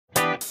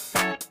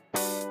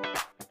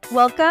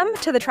Welcome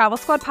to the Travel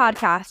Squad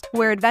podcast,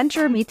 where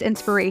adventure meets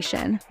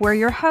inspiration. We're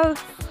your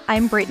hosts.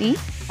 I'm Brittany.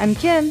 I'm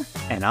Kim.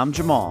 And I'm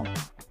Jamal.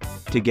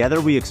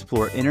 Together we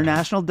explore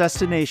international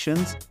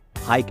destinations,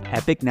 hike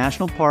epic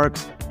national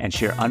parks, and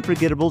share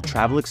unforgettable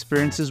travel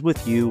experiences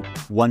with you,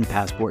 one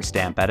passport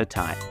stamp at a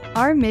time.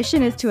 Our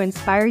mission is to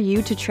inspire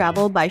you to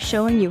travel by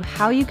showing you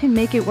how you can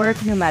make it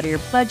work no matter your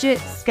budget,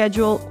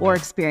 schedule, or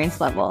experience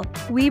level.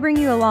 We bring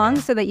you along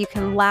so that you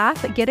can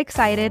laugh, get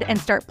excited, and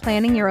start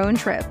planning your own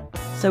trip.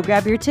 So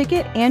grab your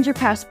ticket and your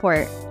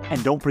passport.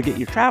 And don't forget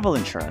your travel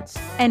insurance.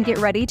 And get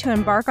ready to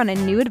embark on a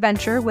new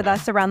adventure with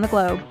us around the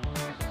globe.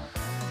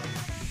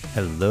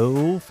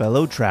 Hello,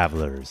 fellow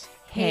travelers.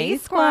 Hey,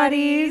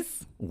 squaddies.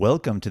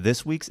 Welcome to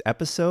this week's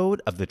episode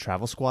of the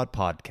Travel Squad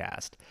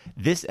podcast.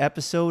 This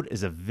episode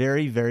is a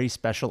very, very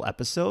special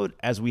episode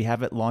as we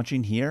have it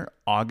launching here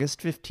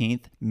August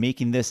 15th,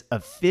 making this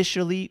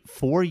officially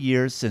 4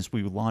 years since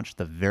we launched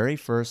the very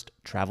first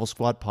Travel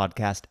Squad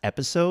podcast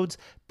episodes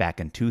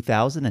back in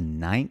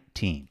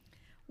 2019.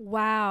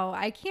 Wow,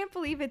 I can't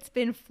believe it's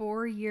been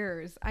 4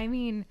 years. I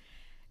mean,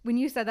 when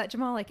you said that,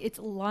 Jamal, like it's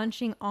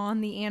launching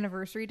on the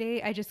anniversary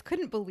date, I just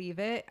couldn't believe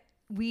it.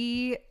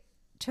 We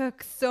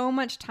took so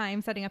much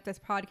time setting up this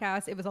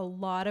podcast. It was a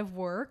lot of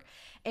work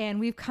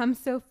and we've come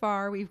so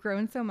far. We've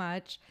grown so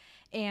much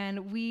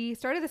and we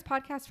started this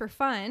podcast for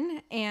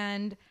fun.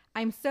 And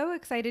I'm so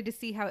excited to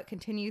see how it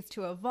continues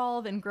to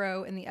evolve and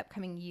grow in the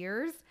upcoming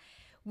years.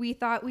 We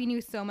thought we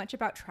knew so much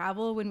about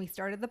travel when we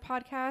started the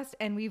podcast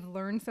and we've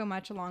learned so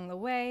much along the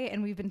way.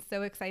 And we've been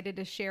so excited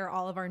to share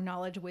all of our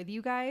knowledge with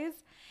you guys.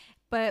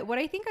 But what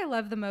I think I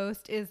love the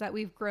most is that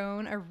we've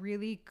grown a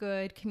really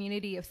good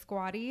community of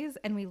squaddies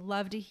and we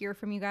love to hear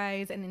from you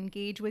guys and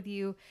engage with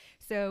you.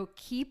 So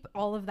keep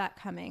all of that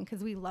coming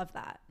because we love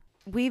that.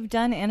 We've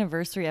done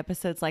anniversary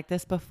episodes like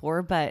this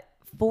before, but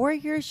 4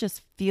 years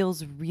just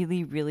feels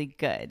really, really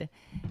good.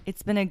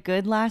 It's been a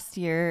good last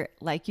year.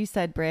 Like you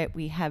said, Britt,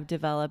 we have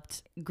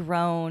developed,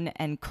 grown,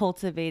 and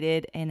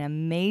cultivated an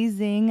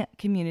amazing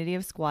community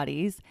of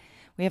squaddies.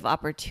 We have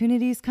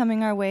opportunities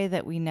coming our way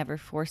that we never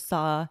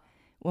foresaw.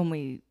 When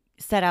we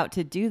set out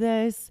to do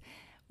this,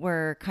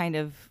 we're kind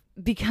of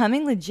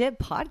becoming legit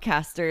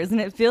podcasters and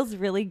it feels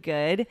really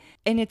good.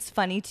 And it's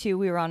funny too,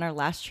 we were on our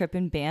last trip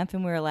in Banff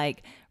and we were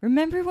like,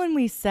 remember when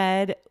we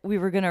said we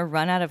were going to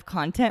run out of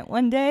content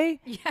one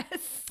day?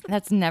 Yes.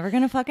 That's never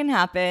going to fucking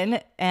happen.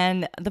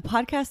 And the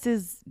podcast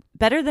is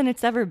better than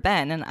it's ever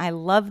been. And I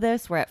love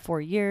this. We're at 4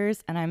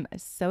 years and I'm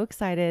so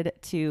excited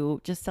to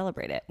just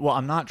celebrate it. Well,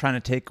 I'm not trying to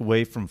take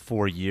away from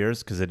 4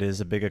 years because it is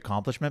a big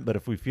accomplishment, but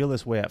if we feel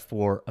this way at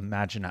 4,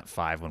 imagine at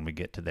 5 when we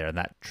get to there. And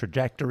that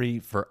trajectory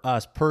for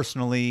us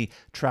personally,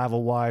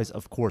 travel-wise,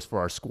 of course, for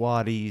our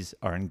squaddies,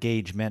 our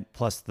engagement,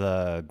 plus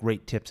the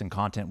great tips and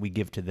content we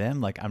give to them,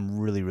 like I'm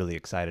really, really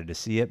excited to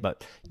see it.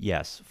 But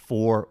yes,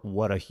 4,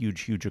 what a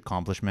huge, huge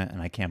accomplishment.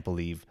 And I can't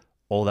believe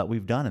all that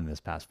we've done in this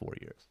past 4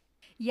 years.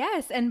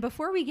 Yes, and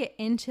before we get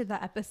into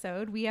the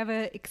episode, we have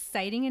an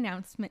exciting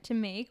announcement to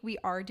make. We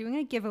are doing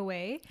a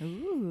giveaway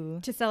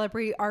to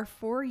celebrate our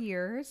 4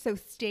 years. So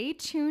stay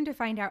tuned to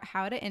find out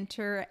how to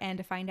enter and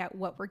to find out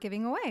what we're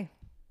giving away.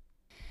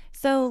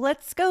 So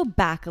let's go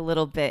back a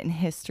little bit in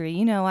history.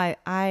 You know, I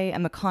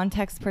am a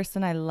context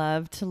person. I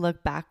love to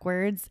look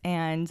backwards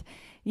and,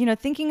 you know,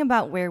 thinking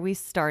about where we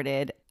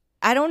started.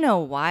 I don't know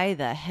why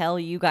the hell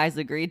you guys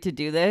agreed to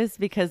do this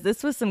because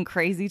this was some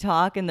crazy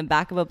talk in the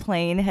back of a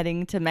plane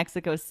heading to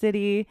Mexico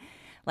City.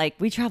 Like,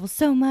 we travel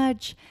so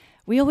much.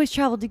 We always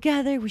travel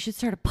together. We should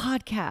start a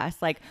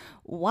podcast. Like,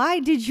 why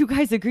did you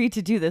guys agree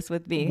to do this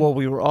with me? Well,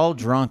 we were all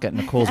drunk at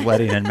Nicole's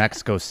wedding in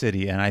Mexico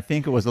City, and I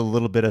think it was a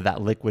little bit of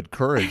that liquid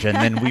courage. And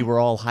then we were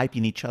all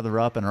hyping each other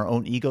up and our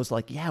own egos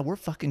like, yeah, we're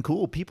fucking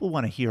cool. People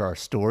want to hear our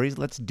stories.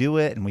 Let's do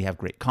it. And we have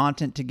great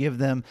content to give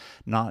them,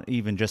 not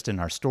even just in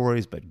our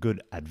stories, but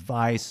good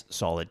advice,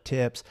 solid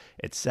tips,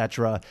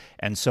 etc.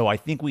 And so I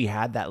think we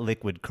had that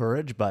liquid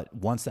courage, but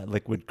once that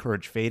liquid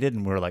courage faded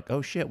and we were like,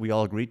 oh shit, we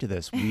all agreed to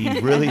this. We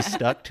really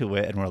stuck to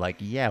it and we're like,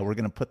 yeah, we're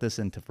going to put this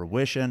into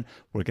fruition.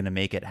 We're going to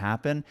make it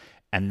happen.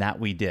 And that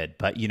we did.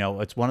 But, you know,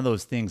 it's one of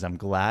those things I'm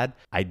glad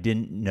I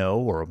didn't know,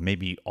 or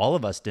maybe all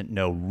of us didn't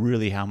know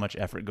really how much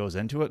effort goes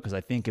into it. Because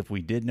I think if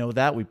we did know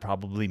that, we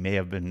probably may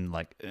have been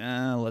like,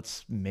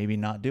 let's maybe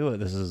not do it.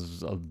 This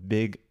is a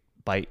big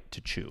bite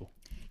to chew.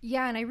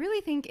 Yeah, and I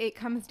really think it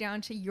comes down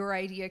to your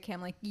idea,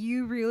 Kim. Like,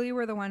 you really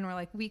were the one where,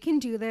 like, we can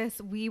do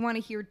this. We want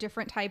to hear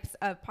different types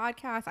of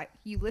podcasts.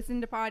 You listen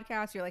to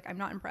podcasts. You're like, I'm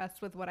not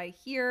impressed with what I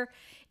hear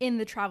in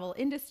the travel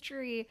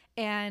industry.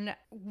 And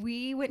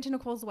we went to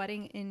Nicole's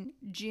wedding in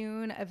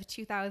June of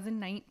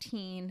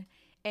 2019.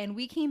 And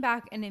we came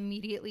back and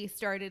immediately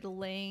started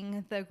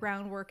laying the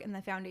groundwork and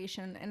the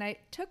foundation. And it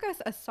took us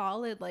a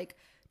solid,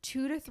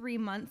 2 to 3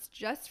 months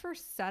just for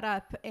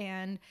setup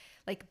and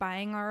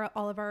buying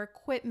all of our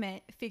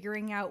equipment,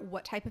 figuring out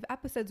what type of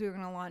episodes we were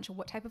going to launch,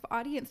 what type of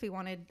audience we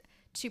wanted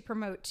to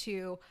promote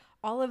to,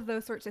 all of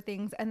those sorts of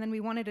things. And then we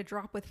wanted to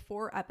drop with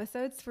 4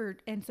 episodes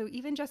and so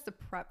even just the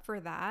prep for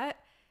that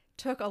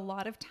took a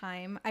lot of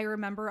time. I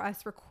remember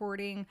us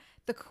recording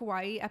the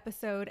Kauai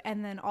episode,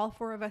 and then all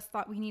four of us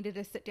thought we needed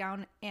to sit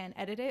down and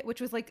edit it,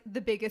 which was like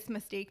the biggest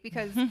mistake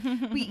because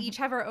we each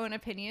have our own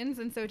opinions.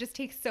 And so it just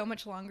takes so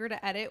much longer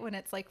to edit when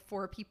it's like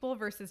four people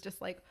versus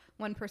just like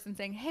one person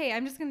saying, hey,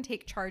 I'm just going to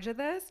take charge of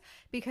this,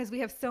 because we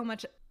have so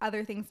much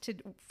other things to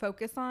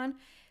focus on.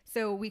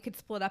 So we could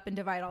split up and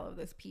divide all of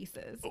those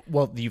pieces.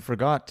 Well, you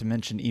forgot to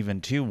mention even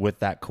too with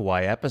that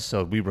Kauai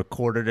episode, we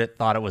recorded it,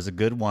 thought it was a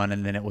good one,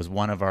 and then it was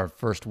one of our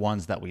first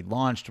ones that we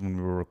launched when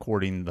we were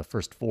recording the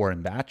first 4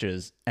 in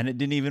batches, and it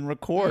didn't even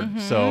record.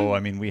 So, I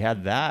mean, we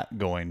had that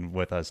going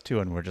with us too,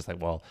 and we're just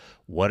like, well,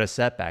 what a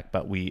setback,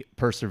 but we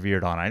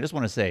persevered on. I just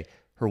want to say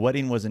her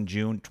wedding was in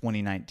June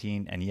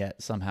 2019, and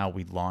yet somehow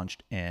we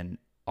launched in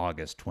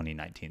August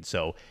 2019.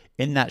 So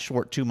in that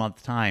short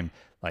 2-month time,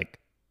 like,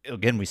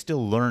 again, we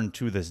still learn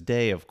to this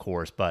day, of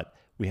course, but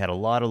we had a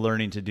lot of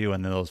learning to do.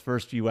 And in those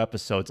first few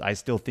episodes, I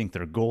still think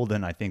they're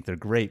golden. I think they're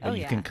great, but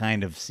you can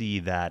kind of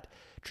see that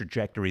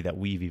trajectory that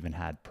we've even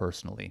had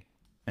personally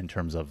in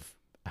terms of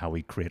how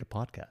we create a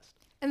podcast.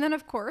 And then,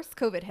 of course,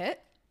 COVID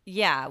hit.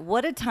 Yeah,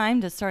 what a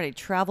time to start a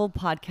travel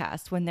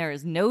podcast when there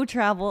is no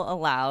travel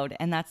allowed,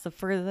 and that's the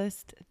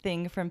furthest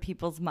thing from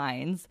people's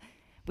minds.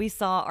 We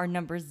saw our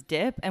numbers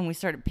dip, and we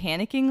started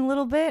panicking a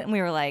little bit, and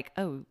we were like,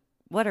 oh,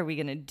 what are we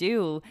going to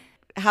do?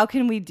 How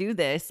can we do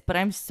this? But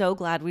I'm so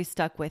glad we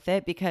stuck with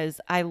it,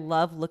 because I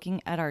love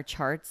looking at our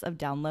charts of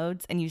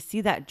downloads, and you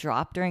see that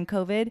drop during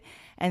COVID,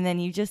 and then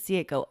you just see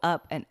it go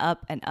up and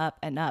up and up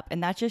and up.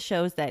 And that just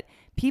shows that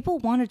people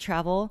want to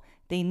travel.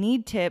 They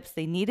need tips.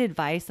 They need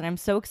advice. And I'm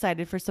so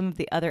excited for some of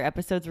the other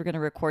episodes we're going to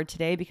record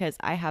today, because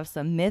I have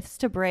some myths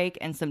to break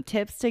and some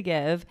tips to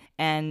give,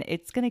 and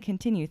it's going to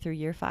continue through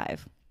year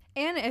 5.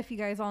 And if you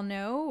guys all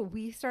know,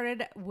 we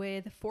started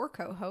with 4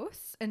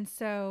 co-hosts. And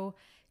so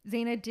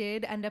Zaina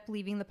did end up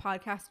leaving the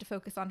podcast to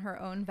focus on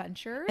her own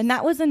ventures. And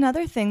that was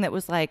another thing that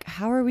was like,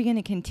 how are we going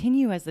to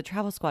continue as the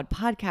Travel Squad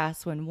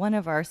podcast when one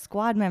of our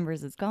squad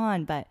members is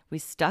gone? But we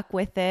stuck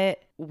with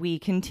it. We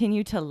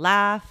continue to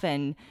laugh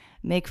and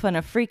make fun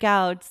of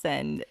freakouts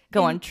and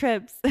go on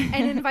trips.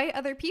 And invite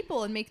other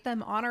people and make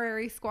them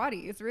honorary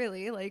squaddies,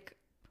 really. Like,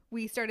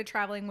 we started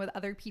traveling with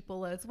other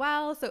people as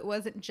well. So it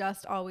wasn't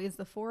just always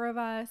the 4 of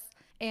us.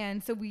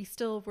 And so we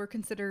still were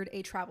considered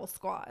a travel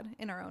squad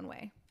in our own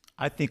way.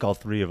 I think all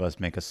 3 of us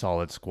make a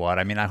solid squad.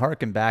 I mean, I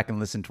harken back and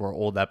listen to our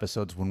old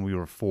episodes when we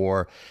were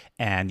 4.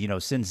 And, you know,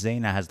 since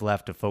Zaina has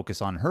left to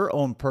focus on her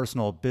own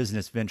personal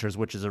business ventures,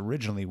 which is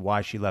originally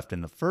why she left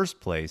in the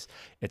first place,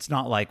 it's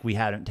not like we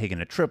hadn't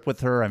taken a trip with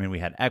her. I mean, we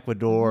had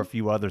Ecuador, a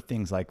few other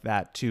things like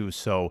that too.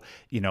 So,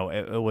 you know,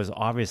 it was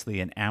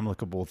obviously an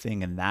amicable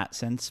thing in that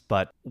sense,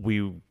 but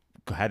we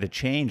had to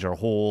change our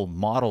whole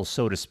model,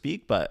 so to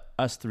speak. But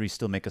us 3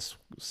 still make a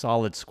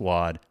solid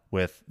squad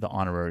with the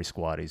honorary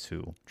squaddies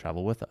who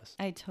travel with us.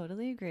 I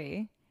totally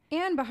agree.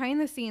 And behind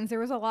the scenes, there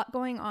was a lot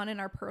going on in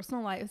our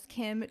personal lives.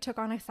 Kim took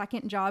on a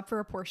second job for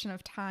a portion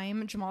of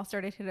time. Jamal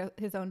started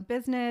his own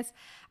business.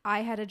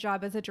 I had a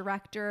job as a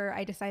director.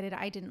 I decided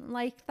I didn't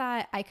like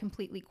that. I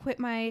completely quit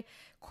my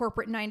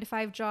corporate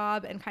 9-to-5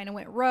 job and kind of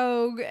went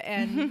rogue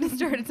and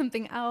started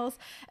something else.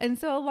 And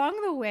so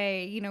along the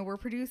way, you know, we're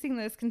producing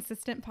this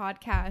consistent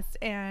podcast,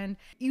 and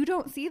you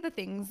don't see the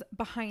things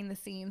behind the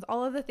scenes,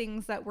 all of the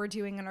things that we're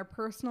doing in our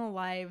personal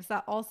lives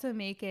that also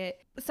make it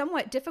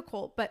somewhat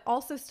difficult, but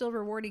also still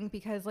rewarding,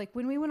 because like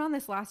when we went on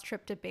this last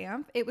trip to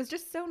Banff, it was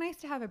just so nice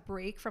to have a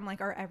break from like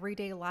our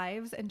everyday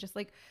lives and just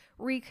like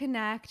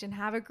reconnect and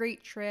have a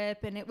great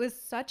trip. And it was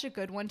such a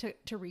good one to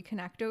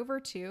reconnect over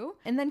too.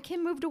 And then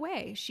Kim moved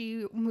away.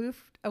 She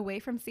moved away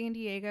from San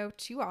Diego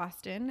to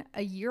Austin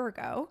a year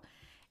ago,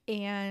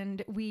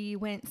 and we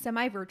went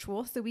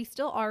semi-virtual. So we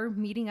still are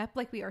meeting up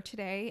like we are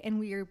today, and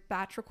we are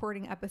batch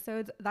recording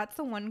episodes. That's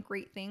the one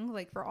great thing,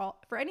 like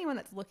for anyone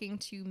that's looking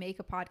to make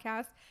a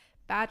podcast,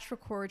 batch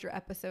record your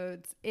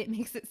episodes. It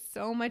makes it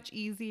so much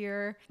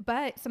easier.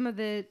 But some of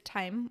the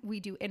time we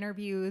do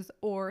interviews,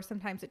 or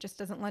sometimes it just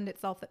doesn't lend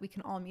itself that we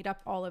can all meet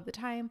up all of the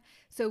time.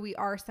 So we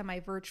are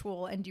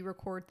semi-virtual and do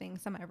record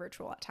things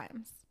semi-virtual at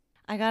times.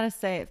 I gotta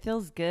say, it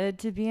feels good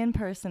to be in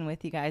person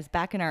with you guys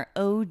back in our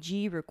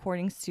OG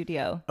recording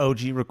studio.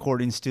 OG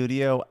recording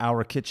studio,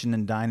 our kitchen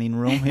and dining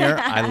room here.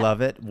 I love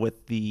it,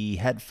 with the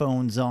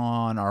headphones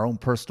on, our own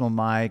personal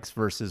mics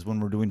versus when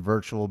we're doing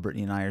virtual.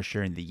 Brittany and I are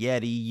sharing the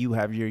Yeti. You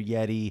have your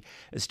Yeti.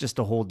 It's just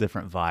a whole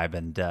different vibe.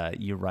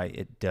 And you're right,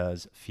 it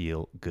does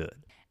feel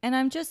good. And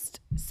I'm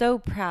just so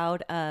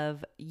proud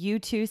of you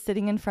two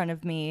sitting in front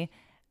of me.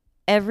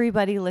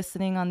 Everybody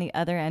listening on the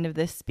other end of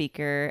this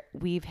speaker.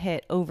 We've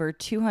hit over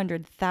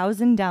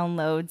 200,000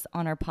 downloads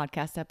on our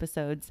podcast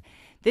episodes.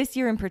 This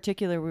year in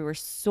particular, we were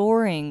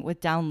soaring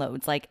with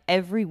downloads. Like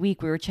every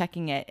week we were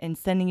checking it and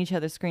sending each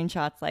other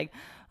screenshots like,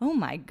 oh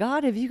my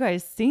God, have you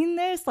guys seen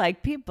this?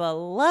 Like,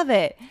 people love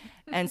it.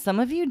 And some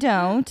of you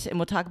don't, and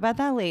we'll talk about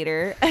that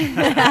later.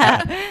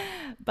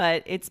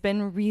 But it's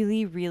been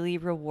really, really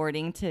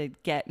rewarding to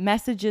get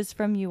messages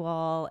from you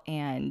all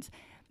and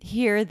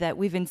hear that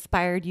we've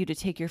inspired you to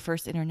take your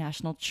first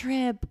international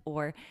trip,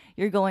 or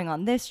you're going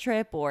on this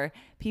trip, or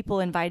people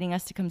inviting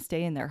us to come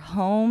stay in their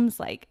homes.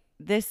 Like,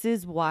 this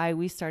is why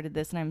we started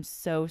this, and I'm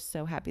so,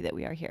 so happy that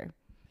we are here.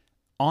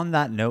 On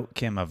that note,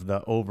 Kim, of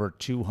the over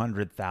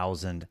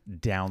 200,000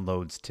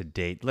 downloads to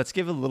date, let's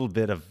give a little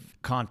bit of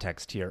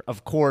context here.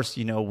 Of course,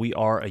 we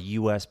are a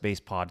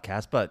US-based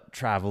podcast, but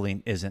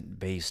traveling isn't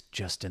based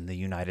just in the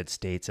United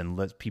States,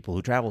 and people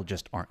who travel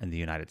just aren't in the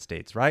United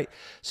States, right?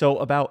 So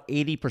about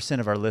 80%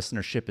 of our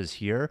listenership is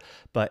here,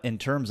 but in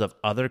terms of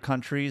other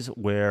countries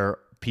where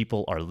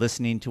people are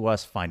listening to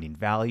us, finding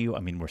value.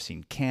 I mean, we're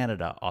seeing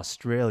Canada,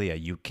 Australia,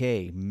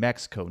 UK,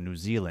 Mexico, New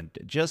Zealand,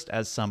 just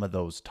as some of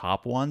those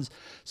top ones.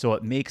 So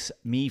it makes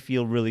me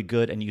feel really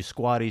good. And you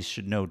squatties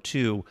should know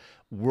too,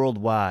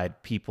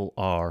 worldwide, people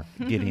are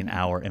getting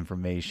our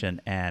information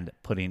and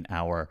putting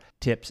our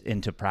tips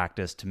into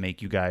practice to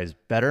make you guys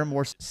better,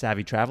 more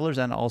savvy travelers,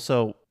 and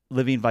also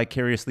living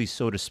vicariously,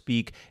 so to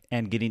speak,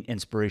 and getting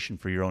inspiration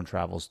for your own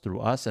travels through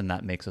us. And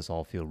that makes us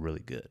all feel really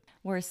good.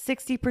 We're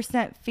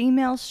 60%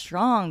 female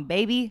strong,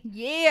 baby.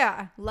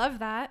 Yeah, love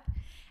that.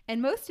 And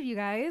most of you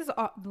guys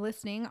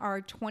listening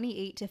are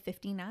 28 to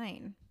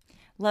 59.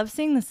 Love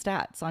seeing the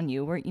stats on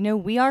you.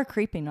 We are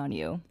creeping on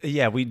you.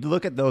 Yeah, we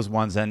look at those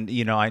ones, and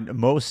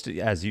most,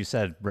 as you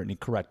said, Brittany,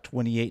 correct,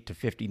 28 to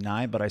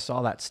 59. But I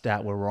saw that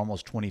stat where we're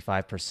almost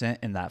 25%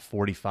 in that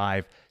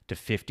 45 to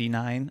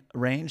 59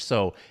 range.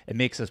 So it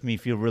makes me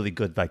feel really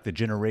good. Like the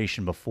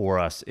generation before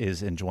us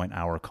is enjoying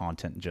our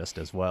content just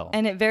as well.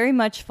 And it very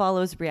much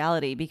follows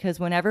reality, because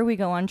whenever we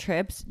go on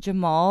trips,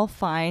 Jamal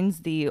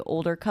finds the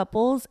older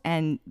couples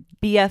and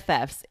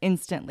BFFs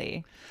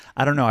instantly.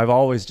 I don't know. I've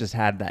always just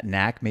had that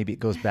knack. Maybe it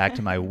goes back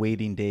to my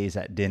waiting days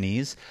at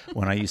Denny's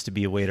when I used to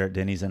be a waiter at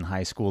Denny's in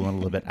high school and a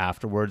little bit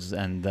afterwards.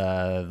 And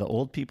the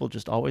old people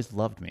just always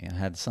loved me. I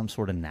had some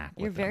sort of knack.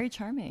 You're very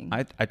charming.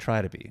 I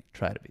try to be.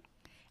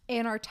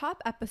 And our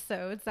top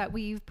episodes that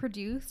we've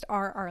produced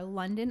are our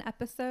London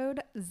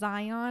episode,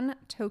 Zion,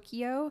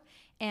 Tokyo,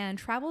 and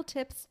travel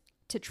tips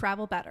to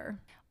travel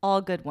better.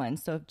 All good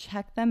ones, so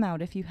check them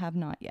out if you have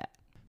not yet.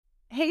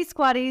 Hey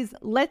squatties,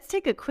 let's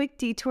take a quick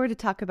detour to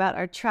talk about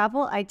our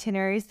travel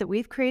itineraries that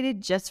we've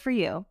created just for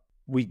you.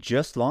 We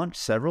just launched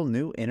several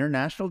new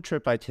international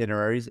trip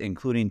itineraries,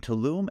 including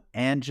Tulum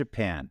and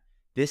Japan.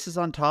 This is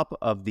on top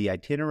of the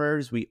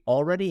itineraries we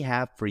already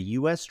have for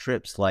U.S.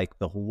 trips like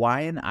the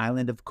Hawaiian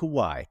island of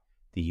Kauai,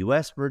 the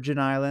U.S. Virgin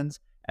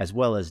Islands, as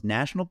well as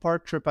national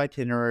park trip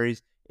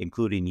itineraries,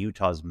 including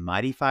Utah's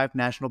Mighty Five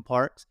National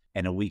Parks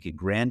and a week at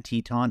Grand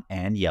Teton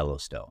and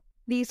Yellowstone.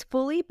 These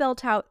fully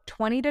built out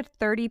 20 to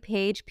 30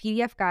 page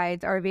PDF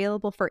guides are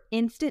available for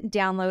instant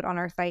download on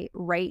our site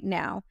right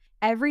now.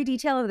 Every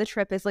detail of the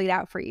trip is laid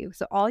out for you,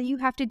 so all you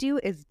have to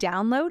do is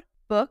download,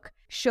 book,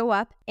 show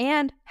up,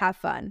 and have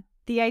fun.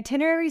 The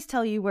itineraries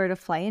tell you where to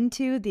fly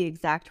into, the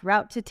exact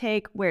route to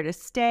take, where to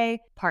stay,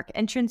 park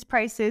entrance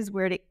prices,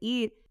 where to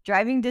eat,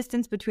 driving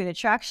distance between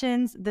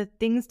attractions, the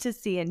things to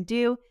see and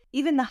do,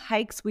 even the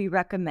hikes we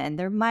recommend,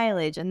 their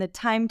mileage, and the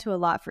time to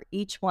allot for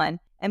each one.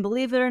 And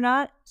believe it or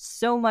not,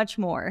 so much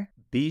more.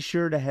 Be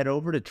sure to head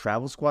over to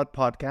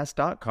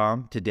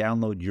TravelSquadPodcast.com to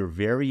download your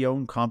very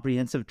own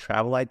comprehensive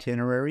travel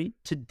itinerary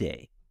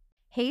today.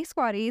 Hey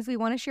squatties, we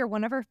want to share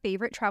one of our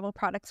favorite travel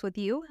products with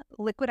you.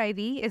 Liquid IV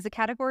is a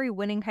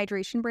category-winning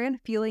hydration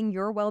brand fueling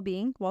your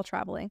well-being while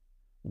traveling.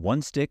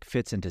 One stick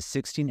fits into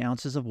 16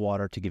 ounces of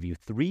water to give you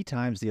 3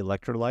 times the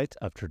electrolytes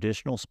of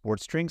traditional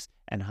sports drinks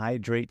and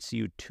hydrates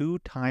you 2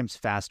 times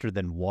faster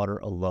than water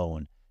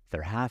alone.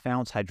 Their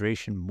half-ounce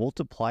hydration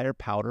multiplier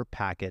powder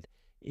packet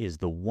is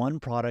the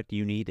one product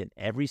you need in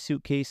every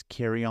suitcase,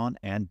 carry-on,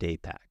 and day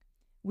pack.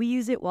 We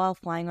use it while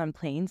flying on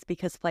planes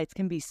because flights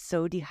can be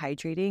so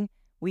dehydrating.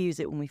 We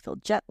use it when we feel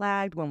jet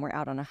lagged, when we're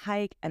out on a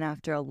hike, and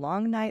after a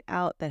long night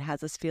out that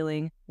has us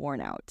feeling worn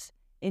out.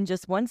 In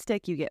just one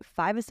stick, you get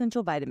 5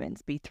 essential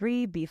vitamins,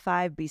 B3,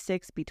 B5,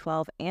 B6,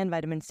 B12, and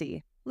vitamin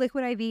C.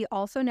 Liquid IV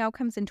also now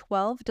comes in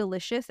 12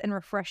 delicious and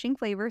refreshing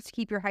flavors to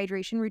keep your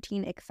hydration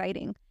routine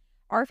exciting.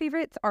 Our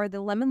favorites are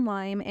the lemon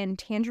lime and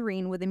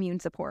tangerine with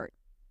immune support.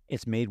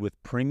 It's made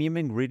with premium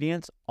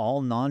ingredients,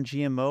 all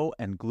non-GMO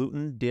and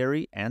gluten,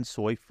 dairy, and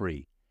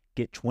soy-free.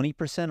 Get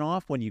 20%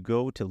 off when you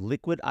go to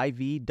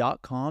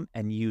liquidiv.com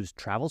and use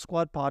Travel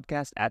Squad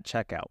Podcast at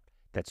checkout.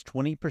 That's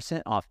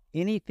 20% off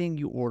anything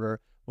you order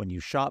when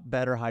you shop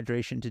Better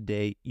Hydration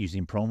today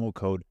using promo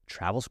code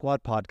Travel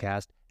Squad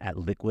Podcast at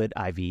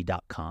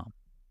liquidiv.com.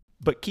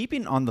 But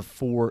keeping on the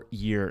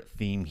 4-year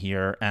theme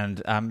here,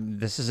 and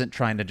this isn't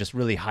trying to just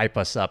really hype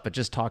us up, but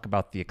just talk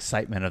about the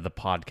excitement of the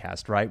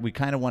podcast, right? We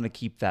kind of want to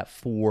keep that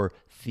 4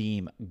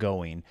 theme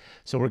going.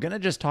 So we're going to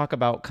just talk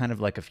about kind of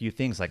like a few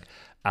things, like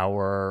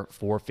our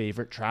 4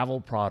 favorite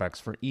travel products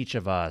for each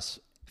of us,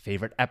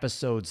 favorite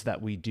episodes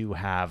that we do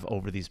have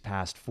over these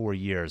past 4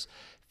 years,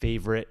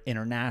 favorite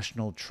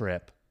international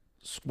trip,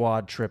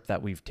 squad trip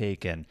that we've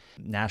taken,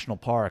 national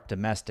park,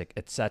 domestic,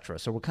 etc.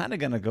 So we're kind of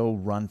going to go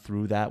run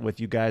through that with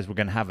you guys. We're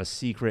going to have a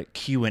secret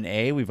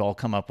Q&A. We've all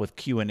come up with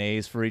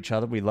Q&As for each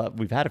other.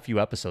 We've had a few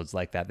episodes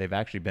like that. They've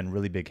actually been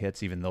really big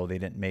hits, even though they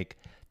didn't make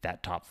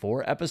that top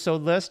 4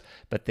 episode list,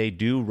 but they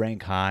do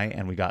rank high,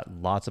 and we got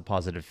lots of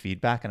positive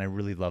feedback, and I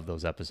really love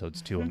those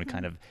episodes too, and we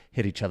kind of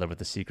hit each other with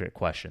the secret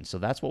question. So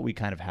that's what we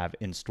kind of have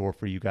in store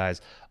for you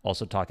guys.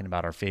 Also talking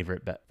about our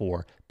favorite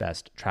 4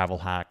 best travel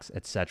hacks,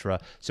 etc.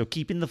 So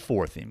keeping the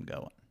 4 theme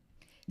going.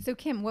 So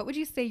Kim, what would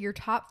you say your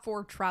top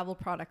 4 travel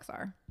products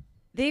are?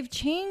 They've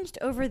changed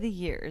over the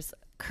years.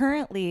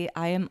 Currently,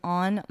 I am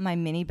on my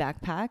mini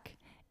backpack.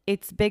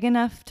 It's big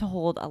enough to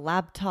hold a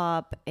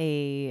laptop,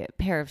 a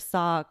pair of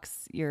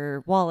socks,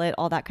 your wallet,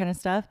 all that kind of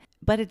stuff.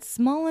 But it's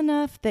small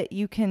enough that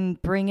you can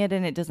bring it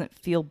and it doesn't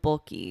feel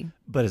bulky.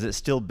 But is it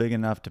still big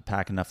enough to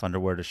pack enough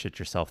underwear to shit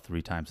yourself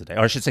 3 times a day?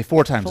 Or I should say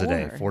 4 times a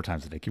day. 4. 4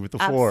 times a day. Keep with the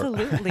 4.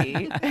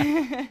 Absolutely.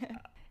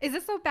 Is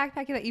this a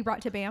backpack that you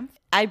brought to Banff?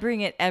 I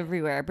bring it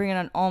everywhere. I bring it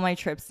on all my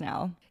trips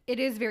now. It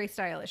is very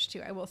stylish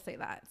too. I will say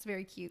that. It's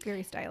very cute,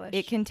 very stylish.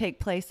 It can take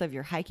place of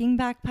your hiking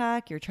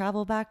backpack, your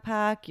travel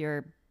backpack,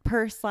 your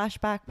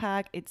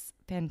purse/backpack. It's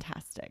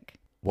fantastic.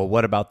 Well,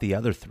 what about the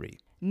other 3?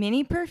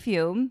 Mini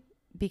perfume,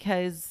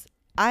 because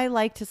I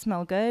like to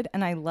smell good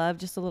and I love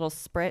just a little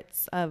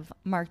spritz of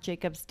Marc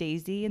Jacobs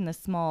Daisy in the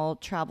small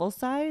travel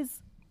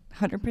size.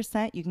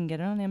 100%. You can get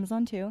it on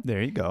Amazon too.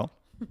 There you go.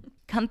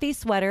 Comfy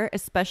sweater,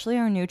 especially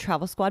our new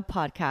Travel Squad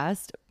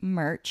podcast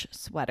merch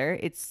sweater.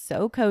 It's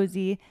so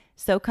cozy,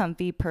 so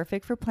comfy,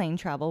 perfect for plane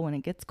travel when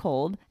it gets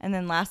cold. And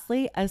then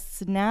lastly, a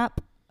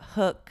snap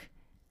hook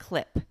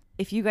clip.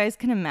 If you guys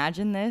can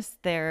imagine this,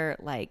 they're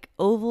like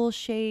oval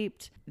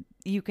shaped.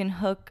 You can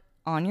hook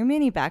on your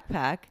mini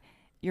backpack,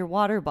 your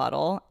water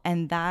bottle,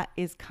 and that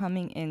is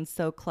coming in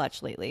so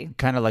clutch lately.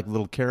 Kind of like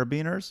little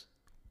carabiners.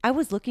 I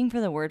was looking for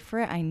the word for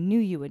it. I knew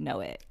you would know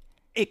it.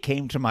 It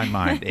came to my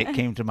mind.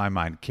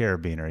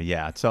 Carabiner.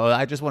 Yeah. So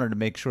I just wanted to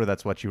make sure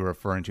that's what you were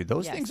referring to.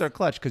 Those Yes. things are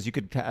clutch because you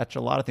could attach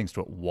a lot of things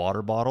to it.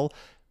 Water bottle.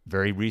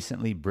 Very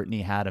recently,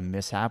 Brittany had a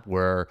mishap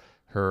where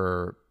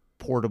her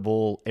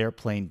portable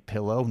airplane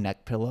pillow,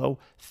 neck pillow,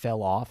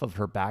 fell off of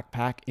her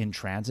backpack in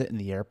transit in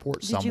the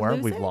airport Did you somewhere.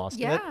 lose We've it? lost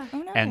it. Yeah. Oh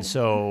no. And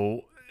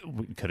so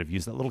we could have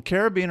used that little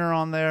carabiner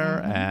on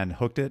there and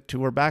hooked it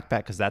to her backpack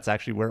because that's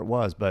actually where it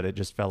was, but it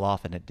just fell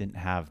off and it didn't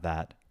have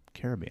that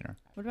carabiner.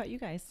 What about you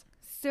guys?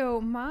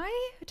 So my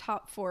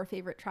top 4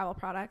 favorite travel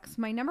products,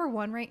 my number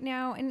 1 right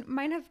now, and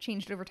mine have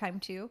changed over time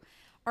too,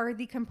 are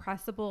the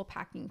compressible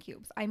packing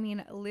cubes. I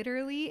mean,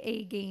 literally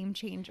a game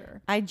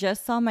changer. I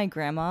just saw my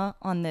grandma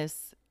on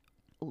this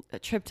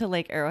trip to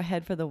Lake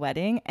Arrowhead for the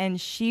wedding, and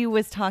she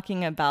was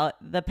talking about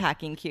the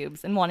packing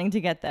cubes and wanting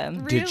to get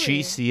them. Did she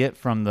Really? see it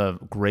from the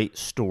great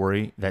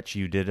story that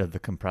you did of the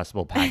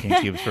compressible packing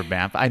cubes for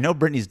Banff? I know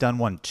Brittany's done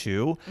one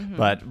too,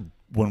 but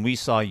when we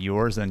saw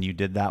yours and you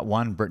did that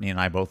one, Brittany and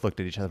I both looked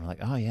at each other and were like,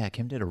 oh yeah,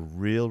 Kim did a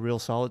real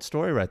solid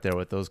story right there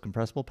with those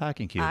compressible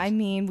packing cubes. I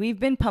mean, we've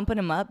been pumping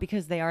them up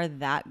because they are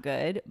that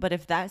good. But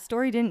if that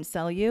story didn't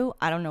sell you,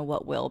 I don't know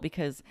what will,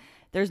 because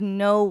there's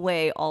no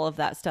way all of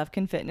that stuff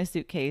can fit in a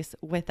suitcase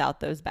without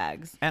those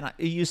bags. And I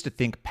used to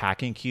think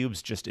packing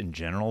cubes just in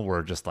general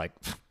were just like,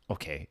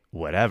 okay,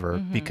 whatever,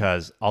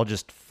 because I'll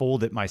just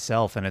fold it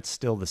myself and it's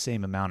still the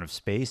same amount of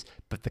space.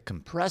 But the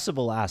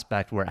compressible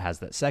aspect where it has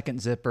that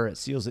second zipper, it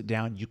seals it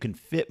down, you can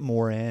fit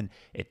more in,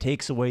 it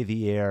takes away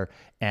the air.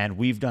 And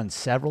we've done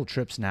several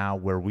trips now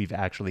where we've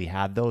actually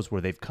had those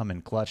where they've come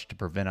in clutch to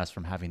prevent us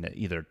from having to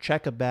either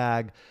check a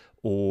bag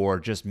or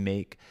just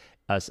make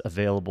us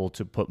available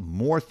to put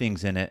more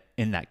things in it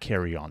in that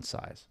carry-on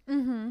size.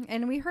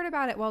 And we heard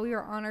about it while we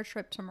were on our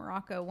trip to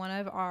Morocco. One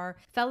of our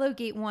fellow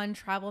Gate One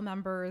travel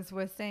members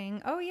was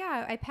saying, oh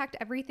yeah, I packed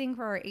everything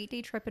for our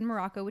 8-day trip in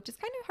Morocco, which is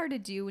kind of hard to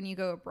do when you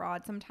go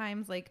abroad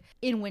sometimes, like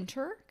in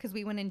winter, because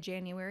we went in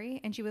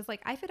January. And she was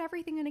like, I fit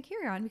everything in a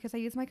carry-on because I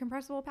use my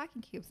compressible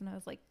packing cubes. And I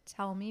was like,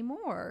 tell me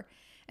more.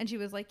 And she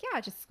was like, yeah,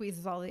 it just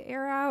squeezes all the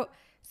air out.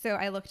 So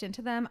I looked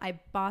into them. I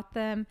bought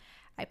them.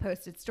 I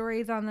posted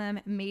stories on them,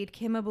 made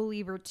Kim a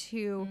believer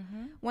too.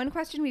 One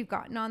question we've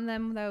gotten on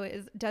them though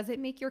is, does it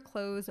make your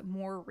clothes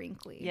more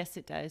wrinkly? Yes,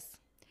 it does.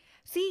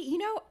 See,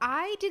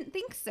 I didn't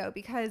think so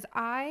because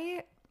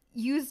I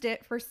used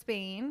it for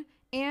Spain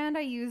and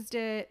I used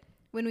it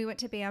when we went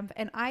to Banff,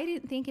 and I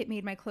didn't think it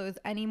made my clothes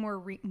any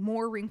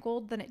more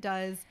wrinkled than it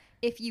does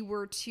if you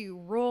were to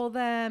roll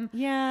them.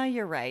 Yeah,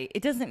 you're right.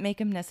 It doesn't make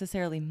them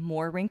necessarily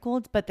more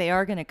wrinkled, but they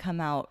are going to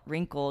come out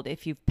wrinkled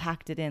if you've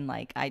packed it in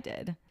like I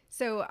did.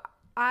 So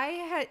I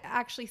had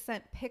actually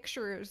sent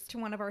pictures to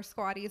one of our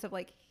squatties of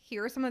like,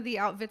 here are some of the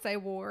outfits I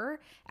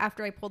wore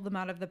after I pulled them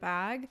out of the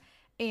bag.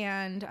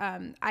 And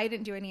I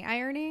didn't do any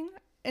ironing.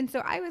 And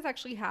so I was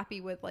actually happy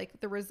with like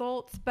the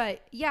results.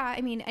 But yeah,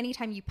 I mean,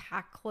 anytime you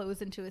pack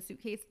clothes into a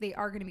suitcase, they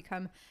are going to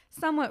become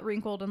somewhat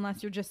wrinkled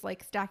unless you're just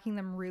like stacking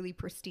them really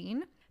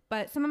pristine.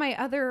 But some of my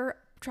other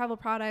travel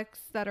products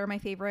that are my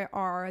favorite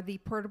are the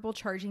portable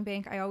charging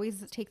bank. I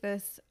always take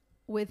this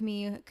with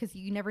me because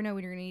you never know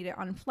when you're going to need it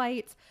on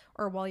flights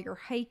or while you're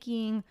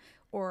hiking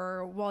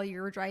or while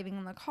you're driving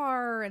in the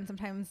car, and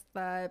sometimes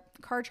the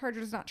car charger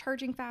is not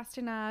charging fast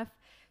enough.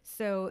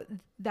 So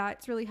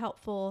that's really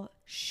helpful.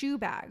 Shoe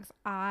bags.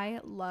 I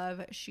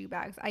love shoe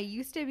bags. I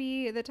used to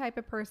be the type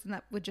of person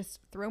that would just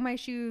throw my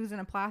shoes in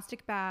a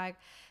plastic bag,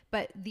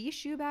 but these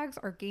shoe bags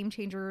are game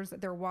changers.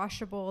 They're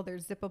washable, they're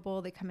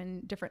zippable, they come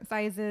in different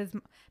sizes.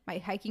 My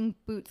hiking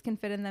boots can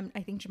fit in them.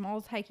 I think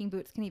Jamal's hiking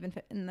boots can even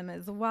fit in them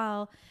as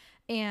well.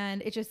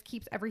 And it just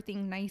keeps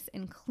everything nice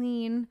and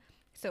clean.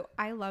 So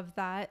I love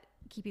that,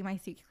 keeping my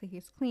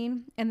suitcase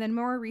clean. And then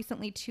more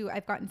recently too,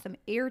 I've gotten some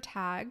air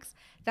tags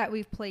that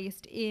we've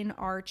placed in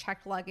our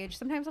checked luggage.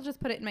 Sometimes I'll just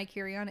put it in my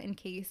carry-on in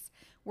case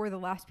we're the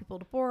last people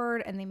to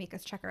board and they make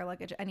us check our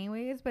luggage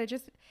anyways, but it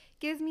just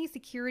gives me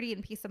security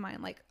and peace of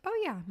mind. Like,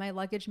 oh yeah, my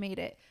luggage made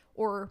it.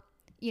 Or,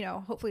 you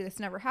know, hopefully this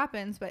never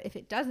happens, but if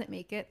it doesn't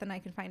make it, then I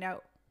can find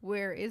out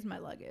where is my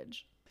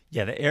luggage.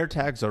 Yeah, the air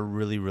tags are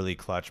really, really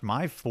clutch.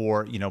 My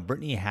 4, you know,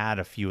 Brittany had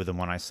a few of them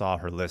when I saw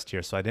her list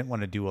here, so I didn't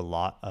want to do a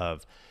lot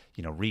of,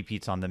 you know,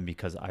 repeats on them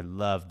because I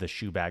love the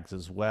shoe bags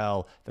as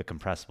well, the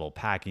compressible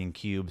packing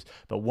cubes.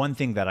 But one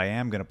thing that I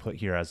am going to put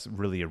here as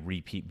really a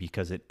repeat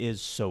because it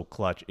is so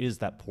clutch is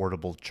that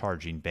portable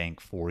charging bank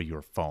for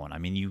your phone. I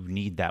mean, you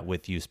need that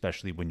with you,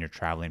 especially when you're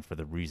traveling for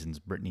the reasons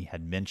Brittany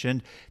had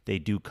mentioned. They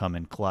do come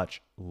in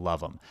clutch.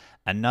 Love them.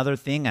 Another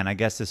thing, and I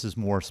guess this is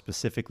more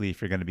specifically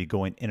if you're going to be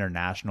going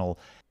international,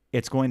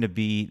 it's going to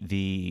be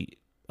the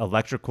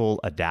electrical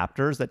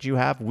adapters that you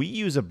have. We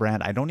use a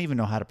brand, I don't even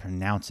know how to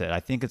pronounce it. I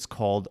think it's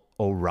called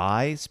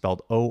Orei,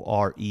 spelled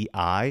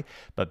O-R-E-I.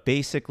 But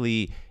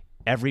basically,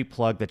 every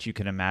plug that you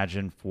can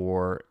imagine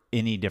for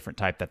any different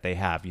type that they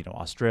have, you know,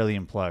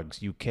 Australian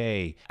plugs,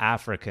 UK,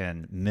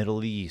 African,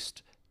 Middle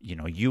East, you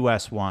know,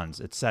 US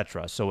ones,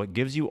 etc. So it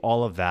gives you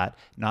all of that.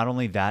 Not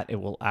only that, it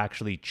will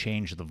actually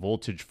change the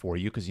voltage for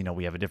you because, you know,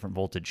 we have a different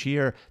voltage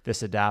here.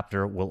 This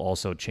adapter will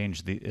also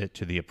change it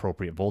to the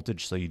appropriate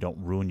voltage so you don't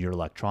ruin your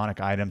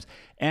electronic items.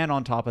 And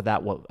on top of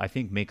that, what I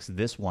think makes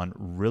this one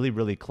really,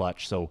 really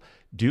clutch. So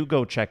do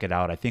go check it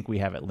out. I think we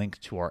have it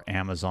linked to our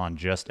Amazon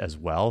just as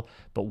well.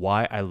 But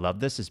why I love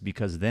this is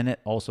because then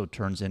it also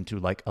turns into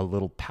like a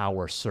little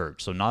power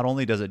surge. So not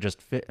only does it just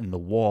fit in the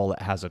wall,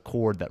 it has a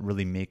cord that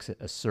really makes it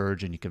a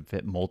surge and you can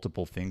fit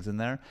multiple things in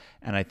there.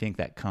 And I think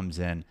that comes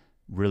in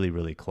really,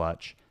 really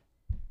clutch.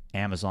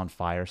 Amazon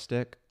Fire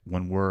Stick.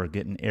 When we're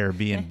getting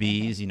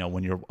Airbnbs, you know,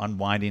 when you're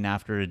unwinding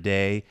after a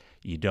day,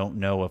 you don't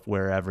know if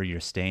wherever you're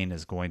staying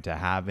is going to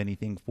have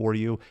anything for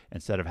you.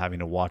 Instead of having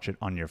to watch it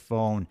on your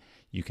phone,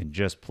 you can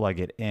just plug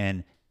it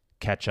in,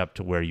 catch up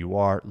to where you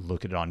are,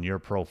 look at it on your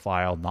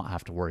profile, not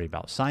have to worry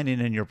about signing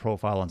in your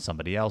profile on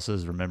somebody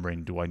else's,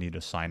 remembering, do I need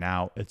to sign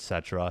out,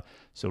 etc.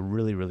 So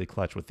really, really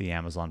clutch with the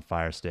Amazon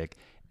Fire Stick.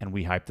 And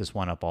we hype this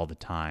one up all the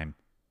time.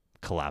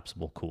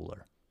 Collapsible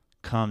cooler.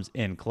 Comes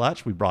in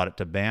clutch. We brought it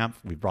to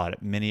Banff. We brought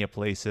it many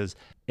places.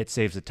 It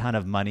saves a ton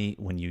of money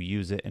when you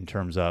use it in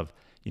terms of,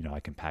 you know, I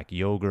can pack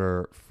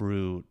yogurt,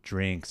 fruit,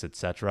 drinks,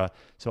 etc.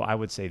 So I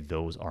would say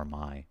those are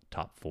my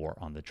top 4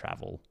 on the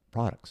travel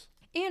products.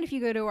 And if you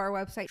go to our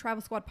website,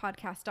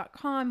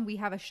 travelsquadpodcast.com, we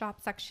have a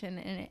shop section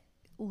and it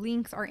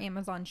links our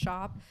Amazon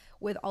shop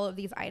with all of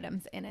these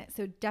items in it.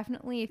 So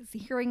definitely if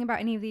you're hearing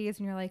about any of these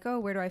and you're like, oh,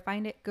 where do I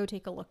find it? Go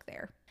take a look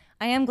there.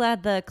 I am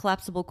glad the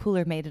collapsible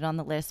cooler made it on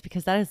the list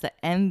because that is the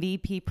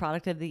MVP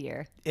product of the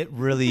year. It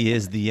really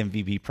is the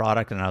MVP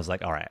product. And I was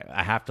like, all right,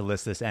 I have to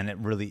list this. And it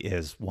really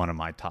is one of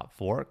my top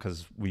 4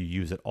 because we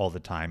use it all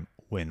the time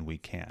when we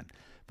can.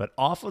 But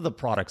off of the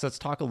products, let's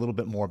talk a little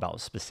bit more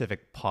about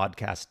specific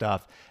podcast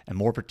stuff and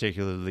more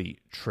particularly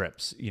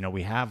trips. You know,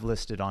 we have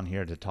listed on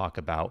here to talk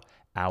about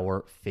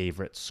our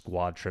favorite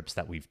squad trips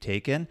that we've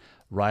taken.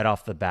 Right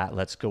off the bat,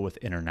 let's go with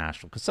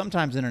international because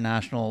sometimes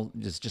international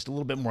is just a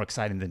little bit more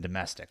exciting than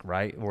domestic,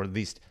 right? Or at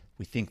least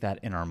we think that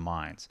in our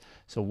minds.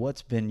 So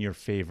what's been your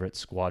favorite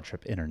squad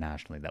trip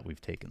internationally that we've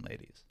taken,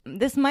 ladies?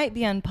 This might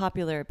be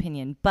unpopular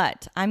opinion,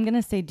 but I'm going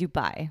to say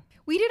Dubai.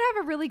 We did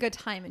have a really good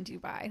time in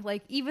Dubai.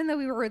 Like, even though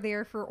we were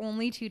there for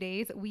only 2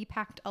 days, we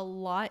packed a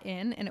lot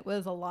in and it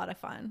was a lot of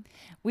fun.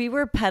 We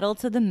were pedal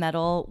to the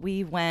metal.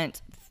 We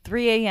went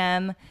 3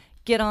 a.m.,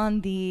 get on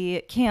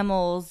the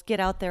camels, get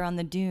out there on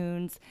the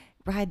dunes,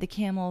 ride the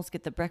camels,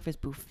 get the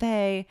breakfast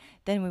buffet.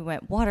 Then we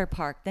went water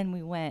park. Then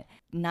we went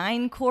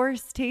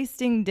 9-course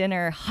tasting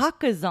dinner,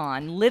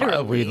 Hakkasan,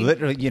 literally. We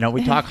literally, you know,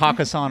 we talk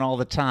Hakkasan all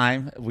the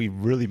time. We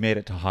really made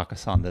it to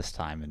Hakkasan this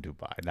time in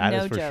Dubai. That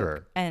is for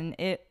sure. And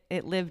it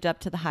lived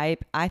up to the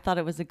hype. I thought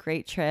it was a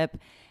great trip.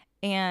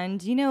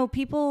 And, you know,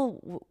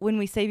 people, when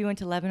we say we went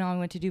to Lebanon, we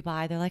went to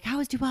Dubai, they're like, how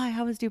was Dubai?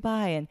 How was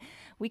Dubai? And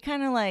we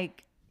kind of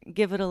like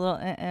give it a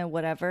little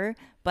whatever.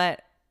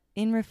 But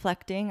in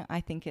reflecting,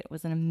 I think it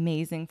was an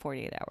amazing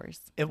 48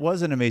 hours. It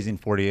was an amazing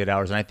 48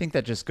 hours. And I think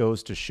that just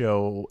goes to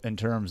show in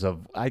terms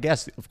of, I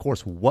guess, of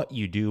course, what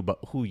you do, but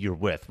who you're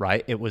with,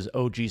 right? It was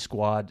OG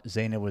squad.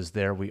 Zaina was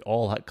there. We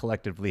all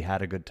collectively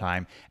had a good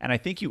time. And I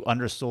think you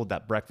undersold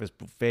that breakfast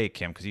buffet,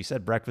 Kim, because you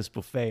said breakfast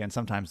buffet and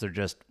sometimes they're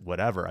just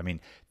whatever. I mean,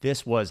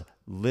 this was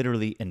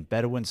literally in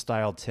Bedouin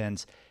style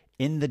tents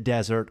in the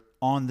desert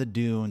on the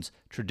dunes,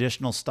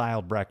 traditional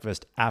style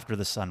breakfast after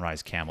the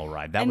sunrise camel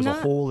ride. That And was a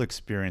not- whole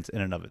experience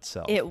in and of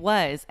itself. It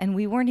was, and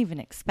we weren't even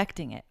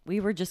expecting it. We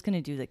were just going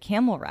to do the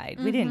camel ride.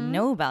 We didn't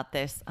know about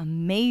this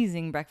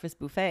amazing breakfast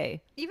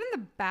buffet. Even the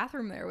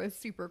bathroom there was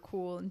super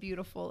cool and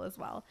beautiful as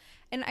well.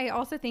 And I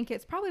also think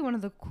it's probably one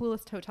of the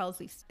coolest hotels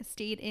we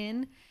stayed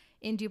in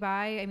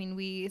Dubai. I mean,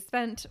 we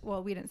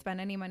didn't spend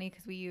any money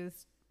because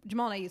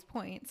Jamal and I used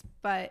points,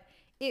 but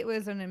it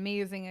was an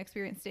amazing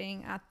experience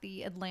staying at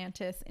the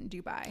Atlantis in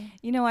Dubai.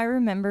 You know, I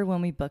remember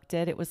when we booked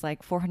it, it was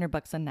like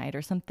 $400 a night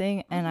or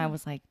something. And I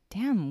was like,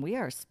 damn, we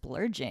are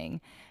splurging.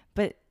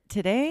 But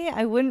today,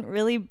 I wouldn't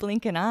really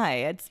blink an eye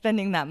at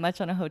spending that much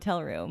on a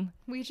hotel room.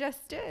 We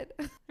just did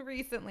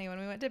recently when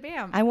we went to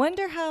BAM. I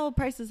wonder how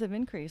prices have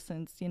increased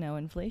since,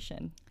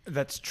 inflation.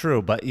 That's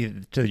true, but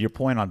to your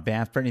point on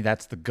Banff, Brittany,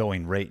 that's the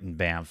going rate in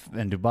Banff.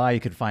 In Dubai, you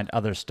could find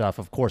other stuff.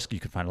 Of course, you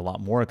could find a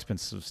lot more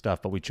expensive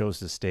stuff, but we chose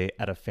to stay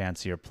at a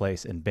fancier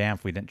place. In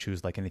Banff, we didn't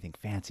choose like anything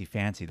fancy.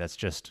 That's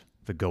just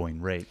the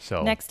going rate.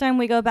 So Next time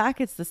we go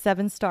back, it's the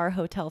 7-star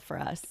hotel for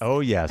us. oh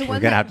yes, The we're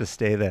one gonna that- have to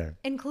stay there.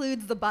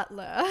 Includes the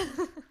butler.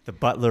 The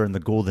butler and the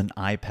golden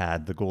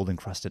iPad, the gold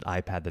encrusted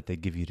iPad that they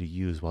give you to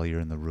use while you're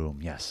in the room.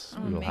 Yes,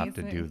 we will have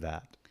to do Amazing.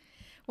 that.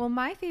 Well,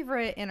 my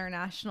favorite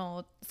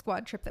international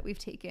squad trip that we've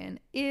taken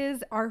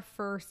is our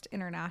first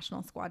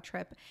international squad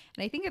trip.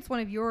 And I think it's one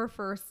of your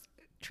first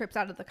trips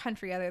out of the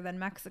country other than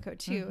Mexico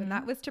too. And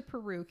that was to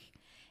Peru.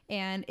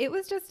 And it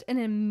was just an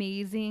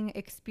amazing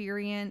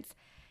experience.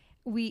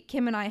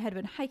 Kim and I had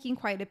been hiking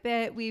quite a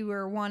bit. We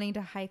were wanting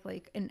to hike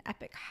like an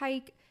epic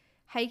hike.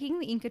 Hiking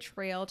the Inca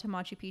Trail to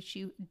Machu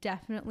Picchu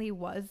definitely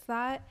was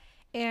that.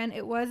 And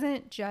it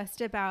wasn't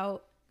just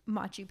about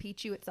Machu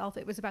Picchu itself.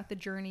 It was about the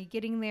journey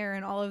getting there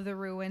and all of the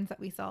ruins that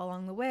we saw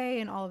along the way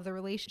and all of the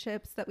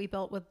relationships that we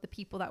built with the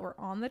people that were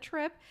on the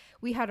trip.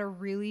 We had a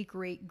really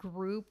great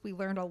group. We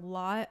learned a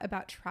lot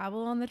about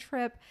travel on the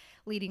trip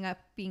leading up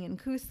being in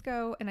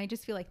Cusco. And I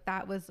just feel like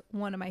that was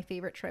one of my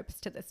favorite trips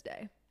to this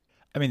day.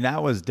 I mean,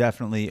 that was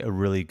definitely a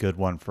really good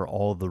one for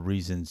all the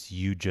reasons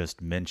you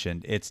just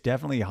mentioned. It's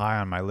definitely high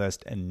on my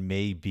list and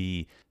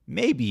maybe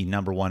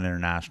number one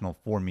international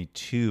for me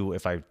too,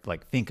 if I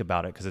like think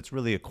about it, because it's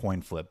really a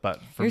coin flip.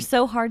 But You're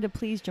so hard to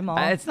please, Jamal.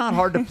 it's not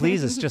hard to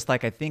please. It's just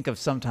like I think of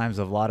sometimes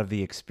of a lot of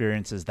the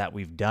experiences that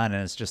we've done,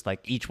 and it's just like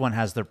each one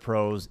has their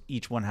pros,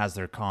 each one has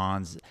their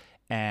cons,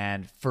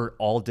 and for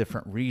all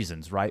different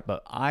reasons, right?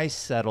 But I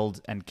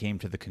settled and came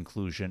to the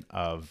conclusion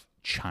of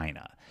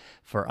China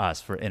for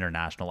us for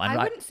international. And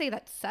I wouldn't say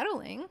that's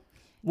settling.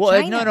 well,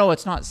 China. no,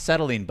 it's not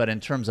settling, but in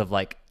terms of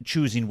like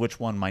choosing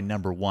which one my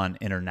number one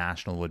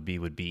international would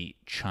be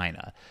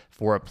China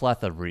for a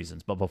plethora of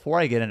reasons. But before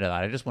I get into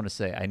that, I just want to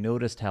say I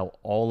noticed how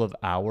all of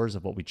ours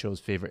of what we chose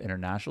favorite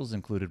internationals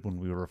included when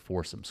we were a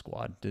foursome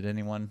squad. Did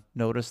anyone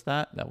notice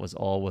that? That was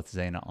all with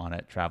Zaina on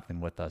it,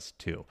 traveling with us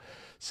too.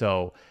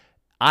 So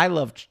I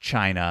loved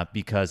China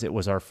because it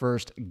was our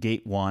first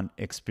Gate 1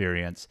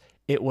 experience.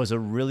 It was a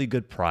really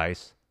good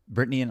price.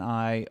 Brittany and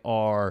I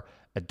are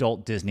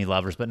adult Disney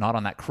lovers, but not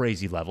on that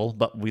crazy level,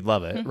 but we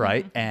love it,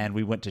 right? And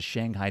we went to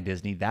Shanghai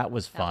Disney. That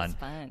was fun.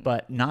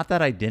 But not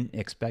that I didn't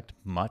expect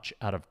much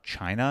out of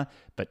China,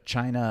 but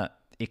China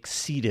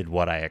exceeded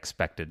what I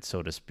expected,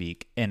 so to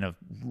speak, in a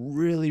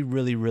really,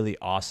 really, really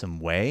awesome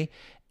way.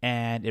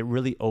 And it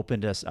really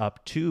opened us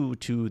up to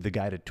the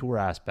guided tour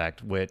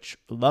aspect, which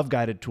love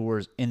guided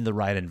tours in the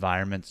right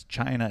environments.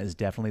 China is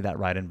definitely that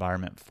right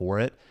environment for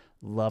it.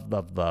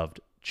 Loved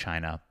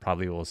China.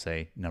 Probably will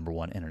say number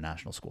one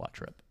international squad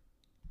trip.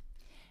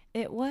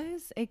 It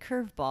was a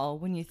curveball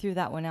when you threw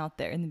that one out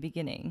there in the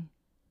beginning,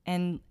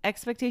 and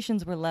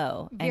expectations were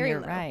low. And Very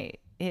you're low. right.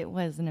 It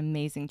was an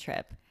amazing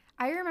trip.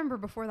 I remember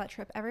before that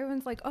trip,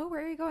 everyone's like, "Oh,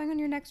 where are you going on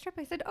your next trip?"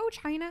 I said, "Oh,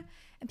 China,"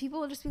 and people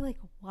will just be like,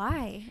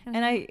 "Why?"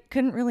 And I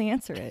couldn't really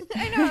answer it.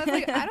 I know. I was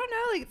like, I don't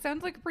know. Like, it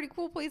sounds like a pretty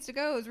cool place to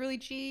go. It was really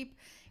cheap.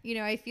 You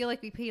know, I feel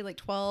like we paid like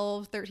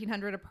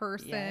 $1,300 a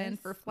person Yes,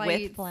 for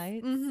flights. with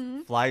flights.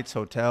 Mhm. Flights,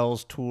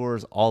 hotels,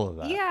 tours, all of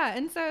that. Yeah,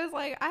 and so I was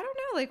like, I don't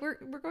know. Like,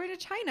 we're going to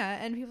China,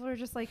 and people are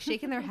just like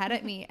shaking their head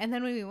at me. And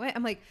then when we went,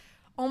 I'm like,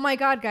 oh my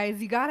God,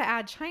 guys, you got to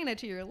add China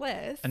to your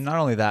list. And not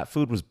only that,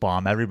 food was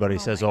bomb. Everybody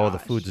says, my oh, the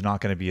gosh. food's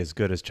not going to be as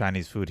good as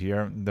Chinese food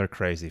here. They're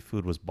crazy.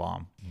 Food was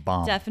bomb.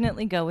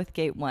 Definitely go with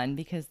Gate 1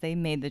 because they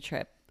made the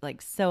trip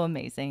like so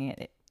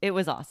amazing. It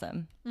was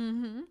awesome.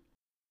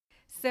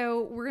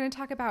 So we're going to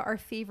talk about our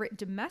favorite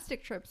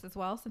domestic trips as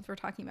well, since we're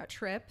talking about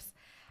trips.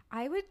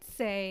 I would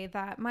say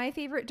that my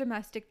favorite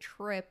domestic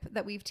trip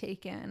that we've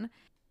taken,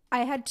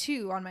 I had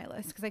two on my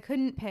list because I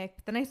couldn't pick.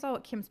 But then I saw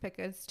what Kim's pick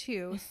is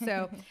too.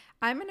 So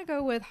I'm going to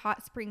go with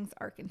Hot Springs,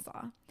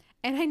 Arkansas.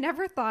 And I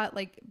never thought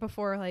like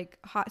before, like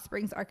Hot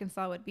Springs,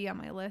 Arkansas would be on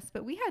my list,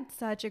 but we had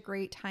such a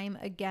great time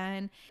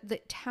again. The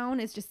town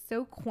is just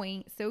so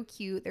quaint, so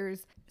cute.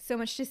 There's so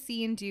much to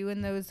see and do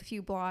in those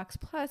few blocks.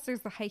 Plus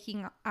there's the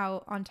hiking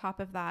out on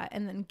top of that.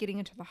 And then getting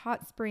into the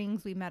hot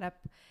springs, we met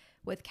up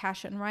with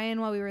Kasia and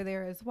Ryan while we were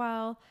there as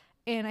well.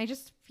 And I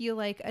just feel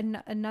like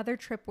another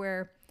trip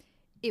where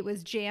It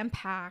was jam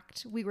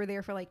packed. We were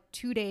there for like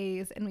 2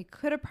 days, and we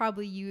could have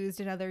probably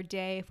used another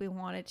day if we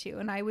wanted to.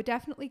 And I would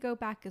definitely go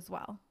back as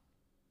well.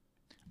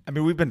 I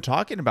mean, we've been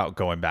talking about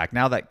going back.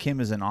 Now that Kim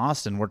is in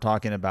Austin, we're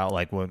talking about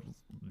like, well,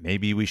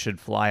 maybe we should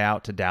fly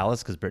out to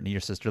Dallas because Brittany,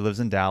 your sister, lives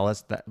in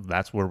Dallas.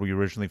 That's where we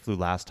originally flew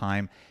last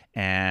time,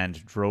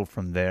 and drove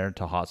from there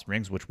to Hot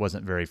Springs, which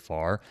wasn't very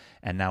far.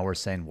 And now we're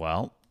saying,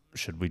 well,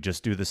 should we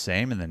just do the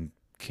same? And then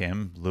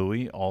Kim,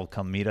 Louie, all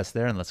come meet us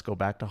there, and let's go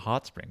back to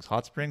Hot Springs.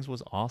 Hot Springs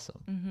was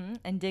awesome.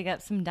 And dig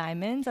up some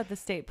diamonds at the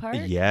state park.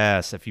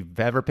 Yes, if you've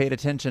ever paid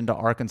attention to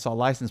Arkansas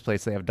license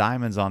plates, they have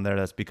diamonds on there.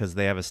 That's because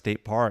they have a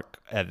state park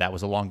that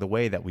was along the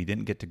way that we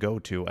didn't get to go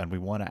to, and we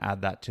want to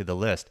add that to the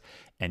list.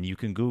 And you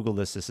can Google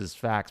this. This is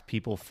facts.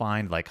 People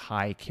find like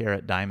high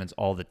carat diamonds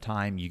all the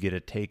time. You get to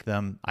take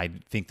them. I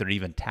think they're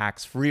even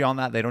tax free on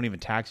that. They don't even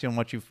tax you on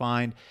what you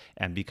find.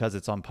 And because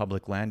it's on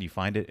public land, you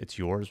find it, it's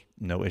yours.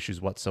 No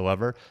issues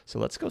whatsoever. So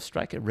let's go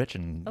strike it rich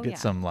and get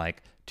some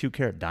like 2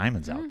 carat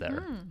diamonds out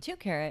there. 2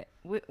 carat.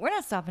 We're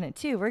not stopping at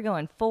 2. We're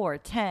going 4,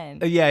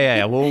 10.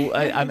 Yeah. Well,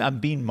 I'm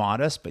being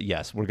modest, but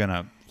yes, we're going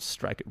to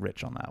strike it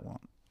rich on that one.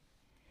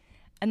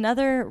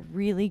 Another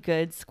really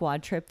good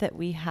squad trip that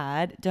we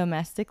had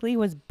domestically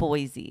was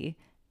Boise,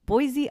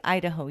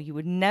 Idaho. You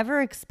would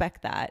never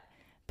expect that,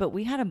 but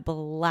we had a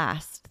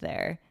blast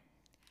there.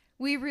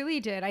 We really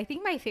did. I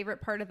think my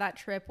favorite part of that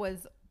trip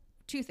was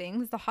 2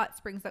 things: the hot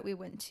springs that we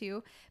went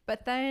to,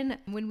 but then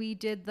when we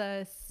did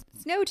the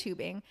snow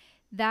tubing,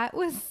 that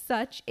was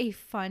such a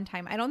fun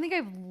time. I don't think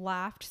I've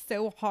laughed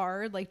so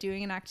hard like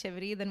doing an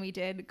activity than we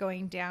did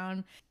going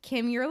down.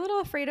 Kim, you're a little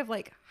afraid of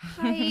like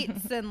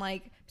heights and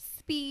like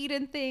speed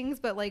and things,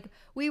 but like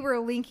we were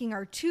linking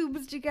our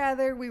tubes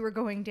together. We were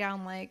going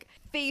down like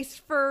face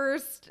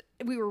first.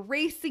 We were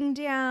racing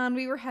down.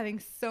 We were having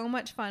so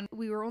much fun.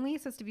 We were only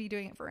supposed to be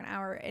doing it for an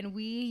hour, and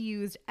we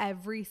used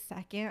every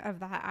second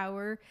of that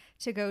hour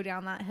to go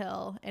down that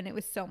hill, and it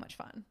was so much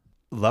fun.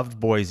 Loved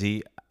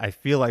Boise. I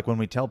feel like when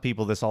we tell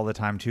people this all the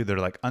time too, they're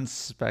like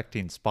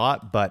unsuspecting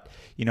spot, but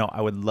you know,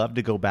 I would love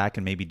to go back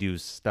and maybe do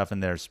stuff in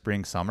their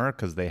spring, summer,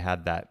 because they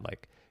had that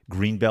like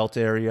greenbelt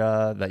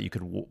area that you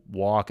could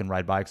walk and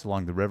ride bikes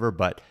along the river,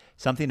 but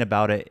something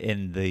about it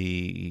in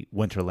the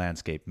winter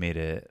landscape made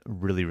it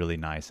really, really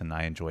nice, and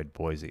I enjoyed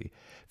Boise.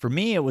 For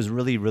me, it was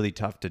really, really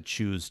tough to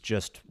choose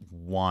just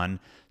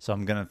one, so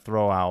I'm going to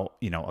throw out,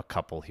 a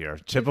couple here.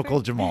 Typical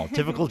Jamal.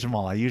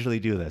 I usually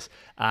do this.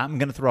 I'm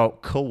going to throw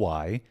out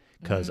Kauai,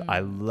 because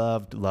I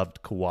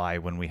loved Kauai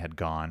when we had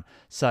gone.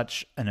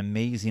 Such an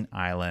amazing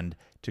island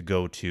to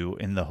go to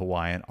in the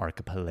Hawaiian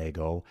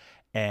archipelago,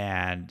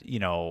 and,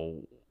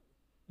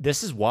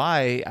 this is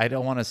why I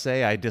don't want to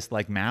say I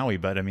dislike Maui,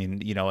 but I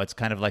mean, it's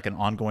kind of like an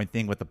ongoing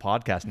thing with the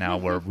podcast now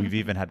where we've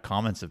even had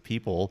comments of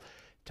people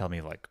tell me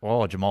like,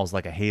 oh, Jamal's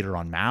like a hater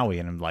on Maui.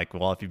 And I'm like,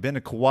 well, if you've been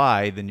to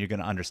Kauai, then you're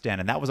going to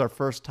understand. And that was our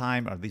first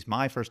time, or at least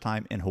my first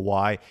time in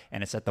Hawaii.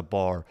 And it set the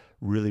bar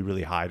really,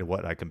 really high to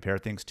what I compare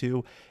things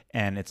to.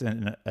 And it's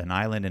an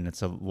island, and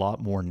it's a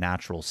lot more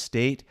natural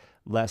state,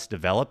 less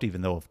developed,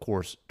 even though, of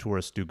course,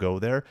 tourists do go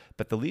there,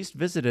 but the least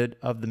visited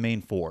of the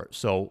main 4.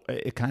 So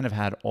it kind of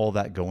had all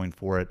that going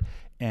for it.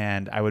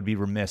 And I would be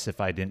remiss if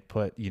I didn't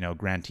put,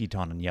 Grand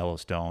Teton and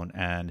Yellowstone.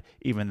 And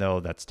even though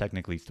that's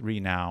technically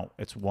 3 now,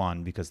 it's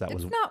 1 because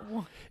It's not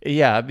one.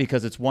 Yeah,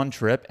 because it's 1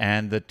 trip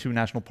and the 2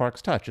 national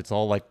parks touch. It's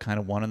all like kind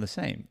of one and the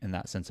same in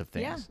that sense of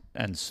things.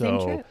 Yeah. And Same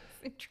so trip.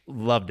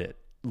 loved it.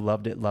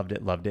 Loved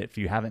it. If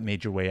you haven't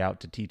made your way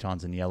out to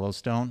Tetons and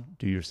Yellowstone,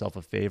 do yourself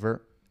a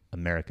favor,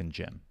 American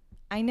Gym.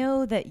 I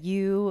know that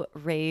you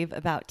rave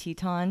about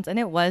Tetons, and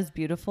it was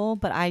beautiful,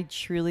 but I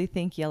truly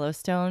think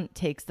Yellowstone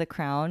takes the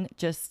crown.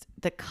 Just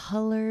the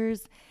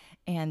colors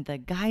and the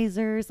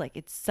geysers, like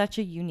it's such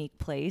a unique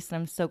place, and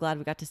I'm so glad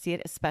we got to see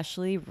it,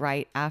 especially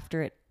right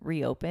after it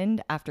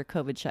reopened after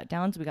COVID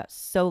shutdowns. We got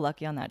so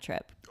lucky on that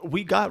trip.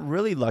 We got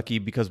really lucky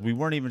because we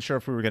weren't even sure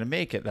if we were going to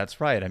make it. That's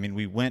right. I mean,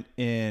 we went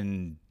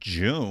in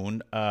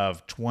June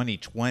of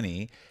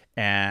 2020,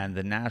 and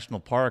the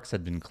national parks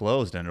had been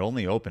closed, and it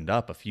only opened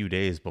up a few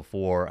days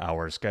before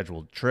our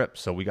scheduled trip.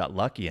 So we got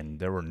lucky, and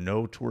there were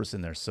no tourists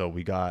in there. So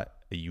we got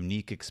a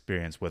unique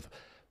experience with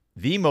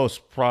the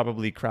most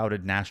probably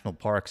crowded national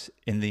parks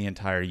in the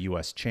entire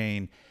U.S.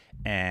 chain,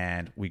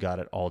 and we got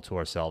it all to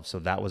ourselves. So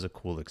that was a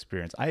cool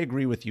experience. I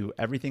agree with you.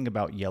 Everything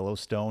about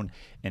Yellowstone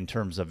in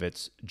terms of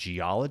its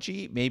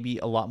geology may be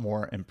a lot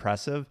more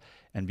impressive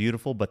and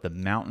beautiful, but the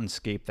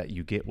mountainscape that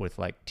you get with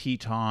like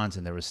Tetons,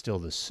 and there was still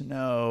the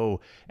snow,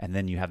 and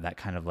then you have that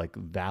kind of like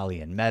valley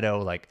and meadow,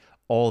 like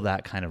all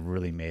that kind of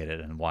really made it,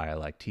 and why I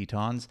like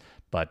Tetons.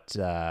 But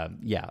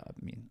yeah, I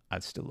mean, I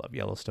still love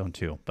Yellowstone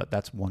too, but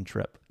that's 1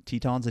 trip.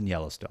 Tetons and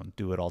Yellowstone.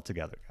 Do it all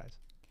together, guys.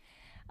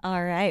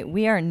 All right.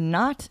 We are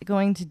not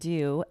going to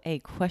do a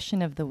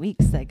question of the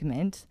week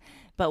segment,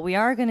 but we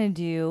are going to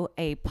do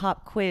a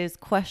pop quiz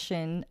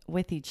question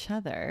with each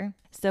other.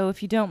 So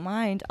if you don't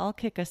mind, I'll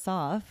kick us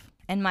off.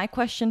 And my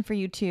question for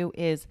you two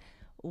is,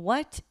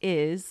 what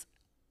is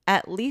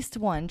at least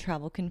 1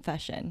 travel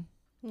confession?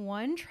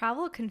 1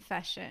 travel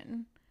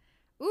confession.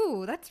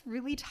 Ooh, that's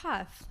really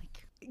tough.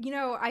 Like,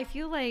 I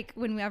feel like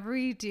whenever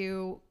we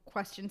do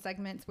question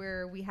segments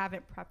where we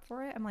haven't prepped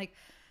for it, I'm like,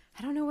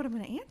 I don't know what I'm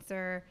going to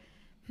answer.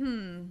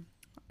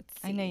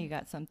 Let's see. I know you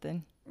got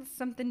something.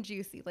 Something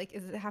juicy. Like,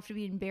 does it have to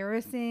be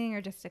embarrassing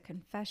or just a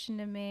confession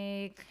to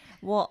make?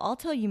 Well, I'll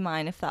tell you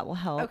mine if that will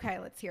help. Okay,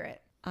 let's hear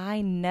it.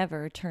 I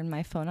never turn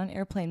my phone on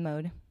airplane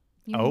mode.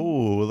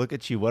 Oh, look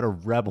at you. What a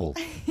rebel.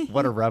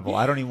 What a rebel.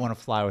 I don't even want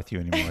to fly with you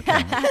anymore,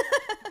 Kim.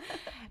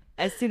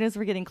 As soon as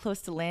we're getting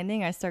close to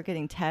landing, I start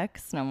getting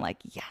texts, and I'm like,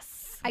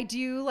 yes. I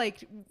do,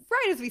 like,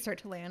 right as we start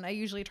to land, I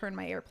usually turn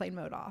my airplane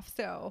mode off.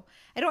 So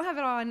I don't have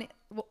it on.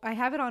 Well, I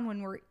have it on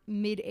when we're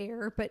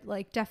mid-air, but,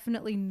 like,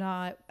 definitely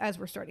not as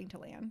we're starting to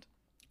land.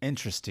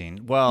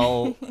 Interesting.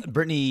 Well,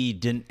 Brittany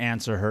didn't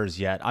answer hers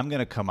yet. I'm going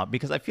to come up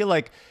because I feel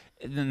like,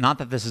 not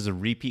that this is a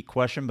repeat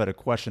question, but a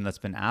question that's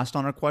been asked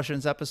on our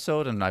questions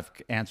episode, and I've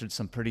answered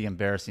some pretty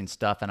embarrassing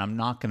stuff, and I'm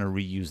not going to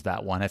reuse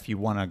that one. If you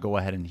want to go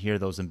ahead and hear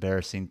those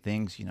embarrassing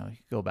things, you can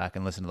go back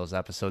and listen to those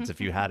episodes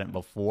if you hadn't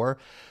before.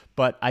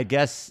 But I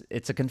guess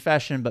it's a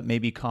confession, but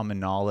maybe common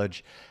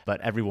knowledge. But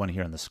everyone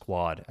here in the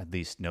squad at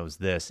least knows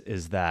this,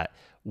 is that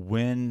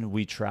when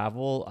we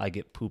travel, I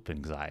get poop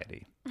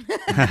anxiety.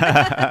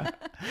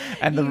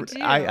 And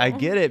I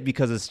get it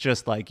because it's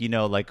just like,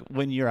 like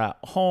when you're at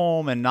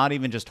home, and not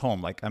even just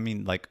home, like, I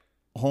mean, like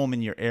home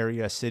in your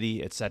area,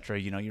 city, etc.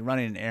 You're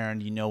running an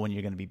errand, when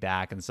you're going to be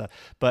back and stuff.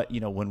 But,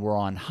 when we're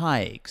on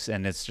hikes,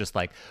 and it's just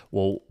like,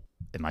 well,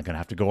 am I going to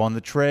have to go on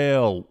the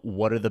trail?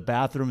 What are the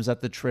bathrooms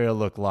at the trail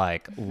look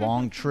like?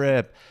 Long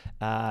trip,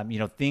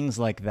 things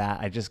like that.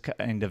 I just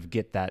kind of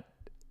get that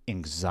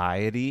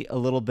anxiety a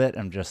little bit.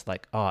 I'm just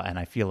like, and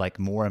I feel like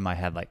more in my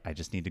head, like I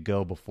just need to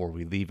go before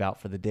we leave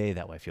out for the day.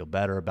 That way I feel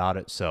better about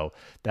it. So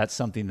that's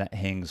something that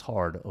hangs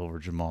hard over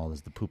Jamal,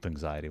 is the poop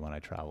anxiety when I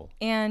travel.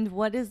 And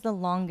what is the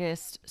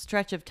longest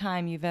stretch of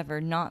time you've ever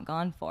not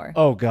gone for?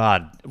 Oh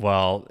God.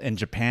 Well, in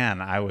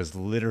Japan, I was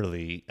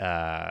literally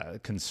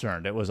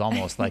concerned. It was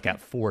almost like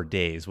at 4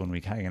 days when we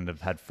kind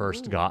of had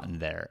first gotten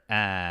there.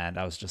 And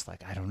I was just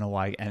like, I don't know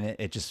why. And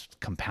it just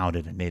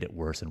compounded and made it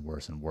worse and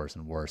worse and worse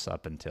and worse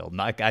up until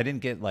I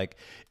didn't get like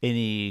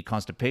any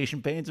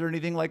constipation pains or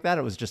anything like that.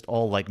 It was just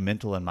all like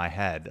mental in my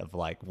head of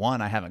like, one,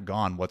 I haven't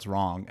gone, what's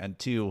wrong? And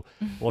two,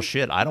 well,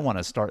 shit, I don't want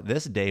to start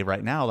this day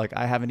right now. Like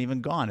I haven't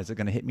even gone. Is it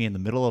going to hit me in the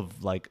middle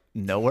of like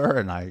nowhere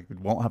and I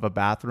won't have a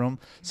bathroom?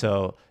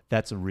 So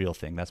that's a real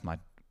thing. That's my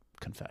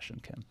confession,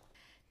 Kim.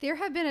 There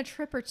have been a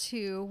trip or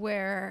two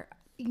where,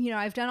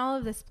 I've done all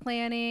of this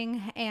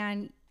planning,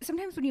 and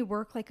sometimes when you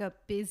work like a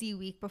busy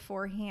week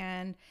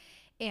beforehand,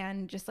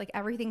 and just like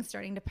everything's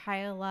starting to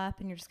pile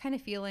up, and you're just kind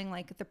of feeling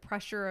like the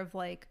pressure of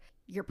like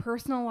your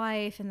personal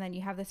life, and then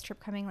you have this trip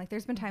coming. Like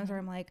there's been times where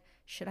I'm like,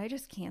 should I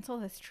just cancel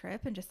this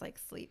trip and just like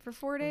sleep for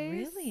 4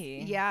 days?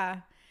 Really?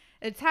 Yeah.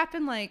 It's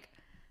happened like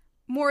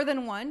more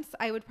than once.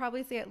 I would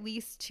probably say at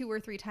least 2 or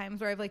 3 times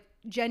where I've like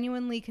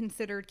genuinely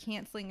considered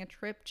canceling a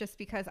trip just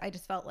because I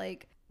just felt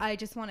like I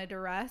just wanted to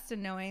rest,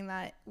 and knowing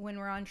that when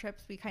we're on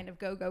trips, we kind of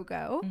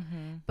go.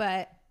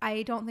 But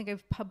I don't think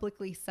I've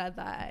publicly said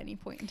that at any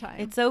point in time.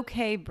 It's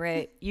okay,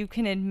 Britt. You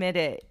can admit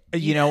it.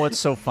 You know what's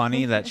so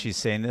funny that she's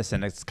saying this,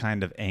 and it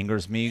kind of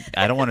angers me.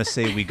 I don't want to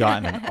say we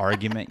got in an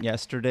argument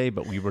yesterday,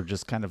 but we were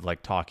just kind of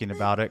like talking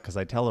about it, because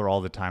I tell her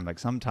all the time, like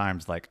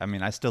sometimes, like, I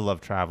mean, I still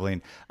love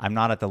traveling. I'm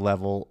not at the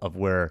level of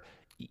where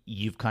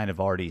you've kind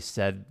of already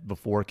said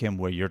before, Kim,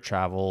 where your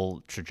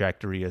travel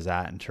trajectory is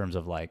at in terms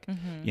of like,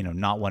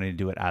 not wanting to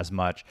do it as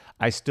much.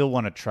 I still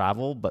want to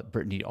travel, but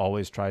Brittany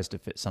always tries to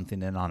fit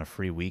something in on a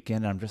free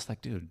weekend. I'm just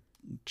like, dude,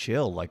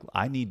 chill. Like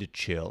I need to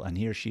chill. And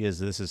here she is.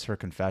 This is her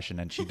confession.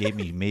 And she gave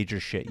me major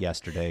shit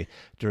yesterday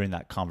during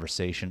that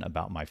conversation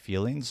about my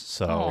feelings.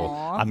 So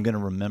Aww. I'm going to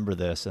remember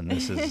this. And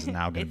this is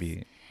now going to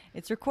be...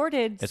 It's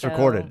recorded. It's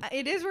recorded.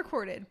 It is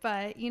recorded,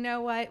 but you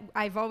know what?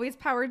 I've always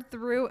powered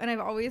through, and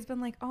I've always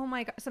been like, oh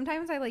my God.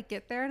 Sometimes I like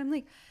get there and I'm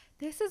like,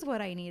 this is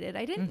what I needed.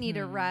 I didn't need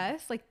a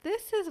rest. Like,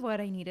 this is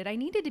what I needed. I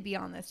needed to be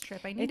on this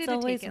trip. I needed to take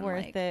in. It's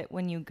always worth it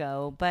when you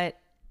go. But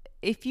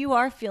if you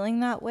are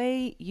feeling that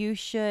way, you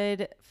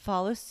should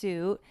follow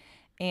suit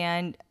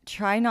and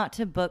try not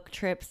to book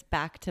trips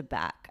back to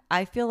back.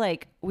 I feel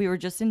like we were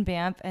just in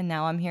Banff, and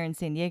now I'm here in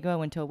San Diego. I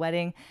went to a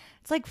wedding.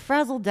 It's like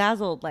frazzled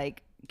dazzled,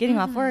 like getting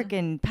off work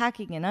and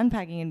packing and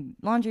unpacking and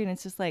laundry. And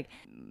it's just like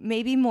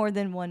maybe more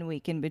than 1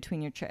 week in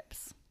between your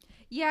trips.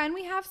 Yeah. And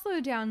we have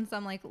slowed down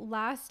some. Like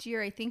last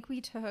year, I think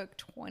we took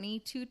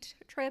 22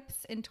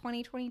 trips in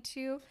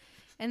 2022.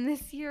 And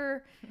this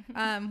year,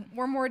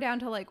 we're more down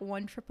to like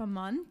 1 trip a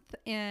month.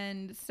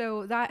 And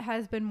so that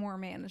has been more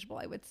manageable,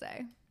 I would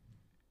say.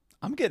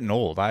 I'm getting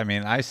old. I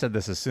mean, I said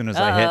this as soon as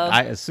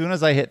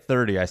I hit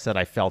 30, I said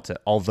I felt it.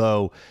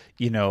 Although,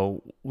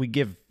 we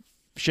give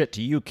shit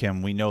to you,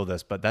 Kim, we know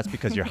this, but that's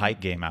because your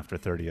height game after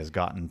 30 has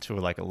gotten to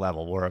like a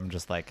level where I'm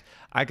just like,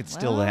 I could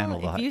still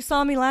handle that. If you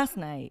saw me last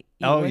night,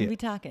 you wouldn't be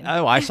talking.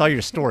 Oh, I saw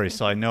your story,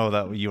 so I know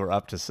that you were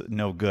up to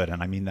no good,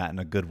 and I mean that in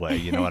a good way,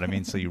 you know what I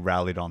mean? So you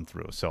rallied on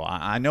through. So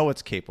I know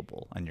it's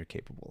capable, and you're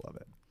capable of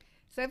it.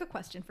 So I have a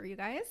question for you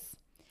guys.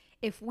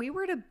 If we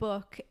were to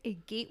book a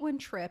Gate 1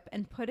 trip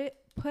and put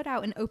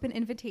out an open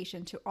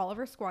invitation to all of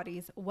our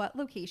squatties, what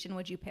location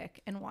would you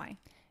pick and why?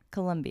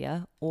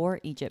 Colombia or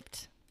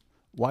Egypt.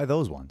 Why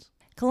those ones?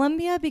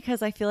 Colombia,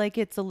 because I feel like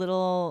it's a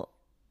little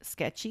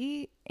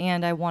sketchy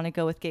and I want to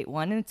go with Gate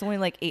 1 and it's only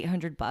like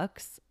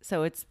 $800,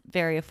 so it's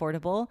very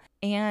affordable.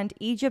 And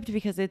Egypt,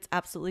 because it's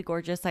absolutely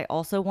gorgeous. I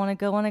also want to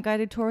go on a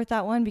guided tour with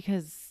that one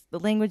because the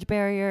language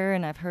barrier,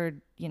 and I've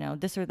heard,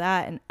 this or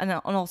that, and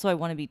also I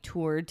want to be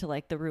toured to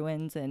like the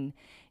ruins, and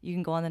you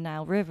can go on the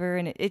Nile River,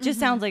 and it just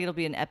sounds like it'll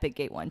be an epic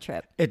Gate 1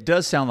 trip. It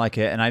does sound like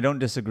it, and I don't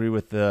disagree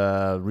with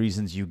the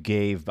reasons you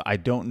gave, but I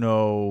don't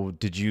know,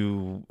 did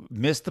you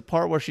miss the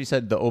part where she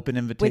said the open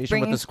invitation With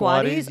bringing the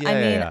squatties?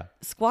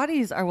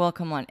 Squatties are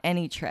welcome on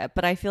any trip,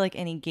 but I feel like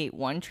any Gate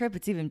 1 trip,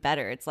 it's even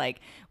better. It's like,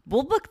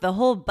 we'll book the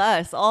whole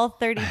bus. All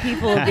 30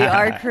 people will be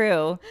our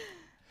crew.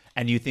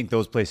 And you think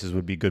those places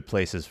would be good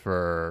places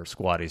for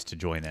squatties to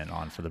join in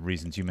on for the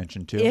reasons you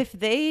mentioned too? If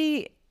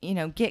they,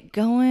 get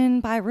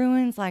going by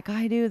ruins like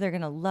I do, they're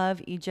going to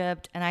love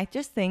Egypt. And I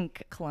just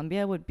think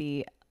Colombia would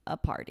be a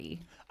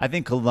party. I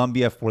think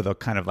Colombia for the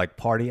kind of like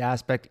party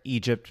aspect,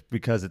 Egypt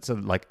because it's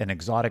like an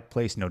exotic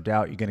place, no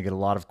doubt. You're going to get a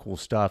lot of cool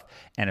stuff.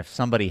 And if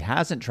somebody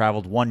hasn't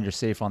traveled, one, you're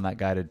safe on that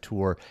guided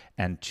tour.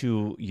 And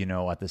two,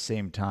 at the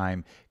same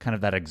time, kind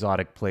of that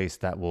exotic place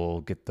that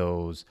will get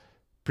those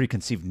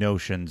preconceived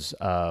notions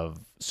of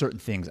certain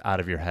things out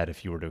of your head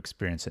if you were to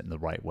experience it in the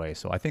right way.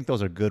 So I think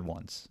those are good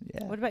ones.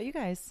 Yeah. What about you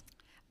guys?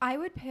 I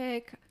would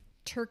pick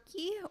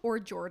Turkey or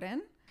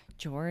Jordan.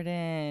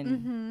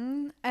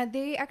 Jordan. And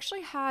they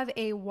actually have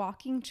a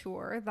walking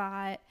tour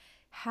that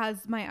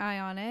has my eye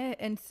on it.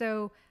 And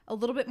so a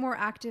little bit more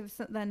active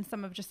than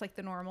some of just like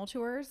the normal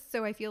tours.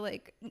 So I feel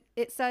like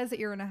it says that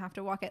you're going to have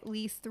to walk at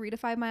least 3 to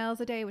 5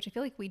 miles a day, which I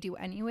feel like we do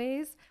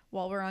anyways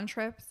while we're on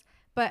trips.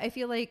 But I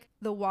feel like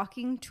the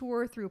walking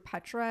tour through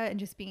Petra and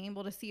just being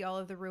able to see all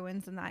of the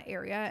ruins in that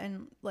area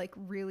and like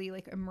really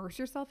like immerse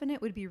yourself in it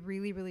would be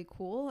really, really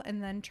cool.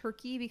 And then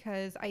Turkey,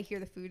 because I hear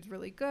the food's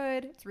really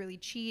good, it's really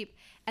cheap.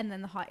 And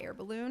then the hot air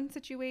balloon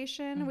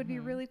situation would be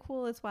really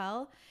cool as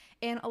well.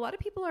 And a lot of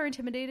people are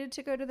intimidated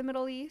to go to the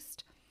Middle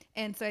East.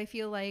 And so I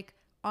feel like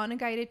on a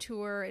guided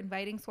tour,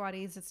 inviting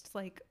squatties, it's just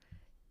like,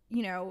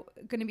 going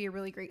to be a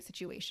really great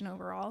situation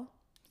overall.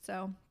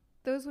 So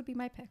those would be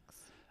my picks.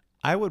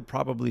 I would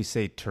probably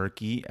say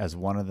Turkey as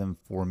one of them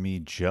for me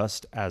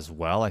just as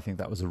well. I think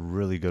that was a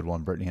really good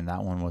one, Brittany, and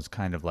that one was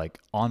kind of like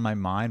on my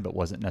mind, but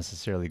wasn't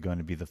necessarily going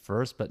to be the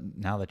first. But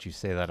now that you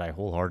say that, I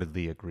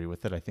wholeheartedly agree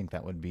with it. I think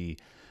that would be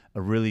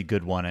a really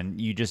good one. And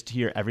you just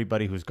hear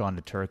everybody who's gone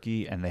to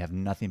Turkey and they have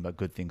nothing but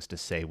good things to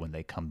say when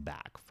they come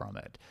back from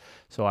it.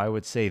 So I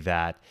would say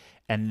that.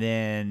 And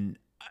then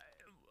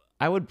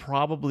I would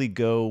probably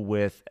go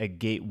with a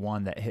Gate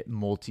 1 that hit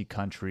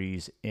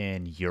multi-countries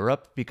in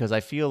Europe because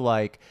I feel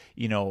like,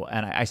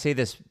 and I say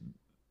this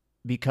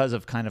because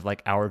of kind of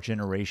like our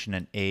generation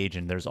and age,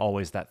 and there's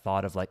always that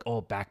thought of like,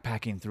 oh,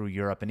 backpacking through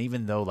Europe. And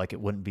even though like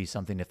it wouldn't be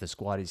something if the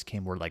squatties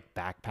came were like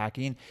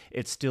backpacking,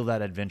 it's still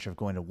that adventure of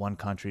going to one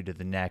country to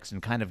the next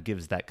and kind of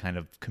gives that kind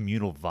of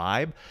communal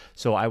vibe.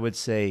 So I would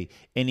say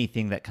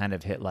anything that kind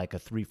of hit like a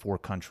 3-4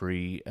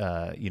 country,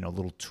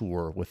 little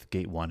tour with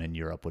Gate 1 in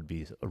Europe would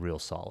be a real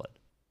solid.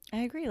 I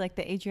agree, like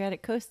the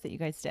Adriatic coast that you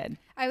guys did.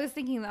 I was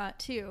thinking that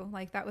too.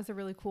 Like that was a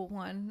really cool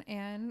one.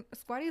 And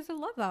squatties would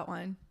love that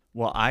one.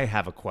 Well, I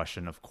have a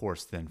question, of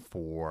course, then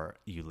for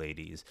you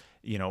ladies.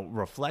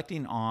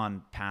 Reflecting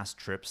on past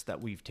trips that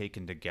we've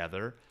taken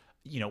together,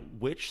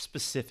 which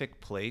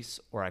specific place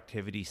or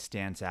activity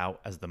stands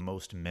out as the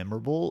most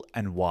memorable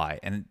and why?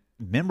 And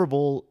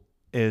memorable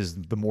is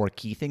the more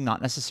key thing,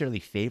 not necessarily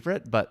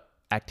favorite, but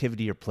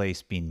activity or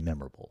place being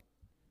memorable.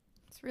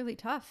 It's really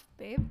tough,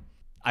 babe.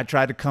 I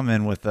tried to come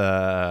in with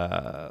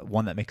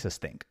one that makes us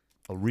think,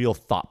 a real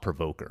thought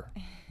provoker.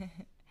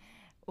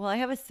 Well, I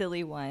have a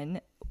silly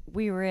one.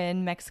 We were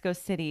in Mexico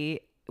City.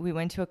 We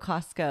went to a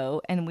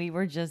Costco and we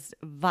were just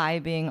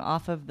vibing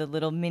off of the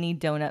little mini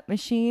donut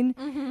machine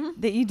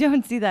that you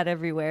don't see that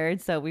everywhere.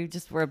 And so we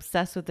just were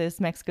obsessed with this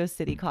Mexico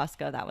City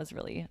Costco. That was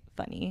really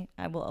funny.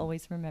 I will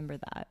always remember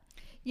that.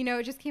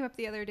 It just came up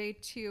the other day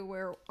too,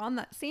 where on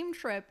that same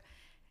trip,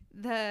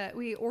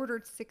 we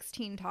ordered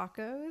 16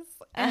 tacos.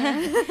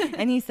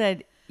 And he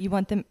said, you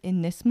want them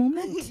in this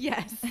moment?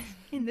 Yes.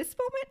 In this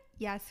moment?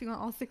 Yes, we want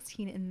all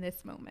 16 in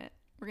this moment.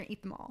 We're going to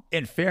eat them all.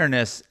 In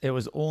fairness, it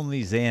was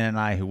only Zane and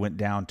I who went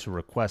down to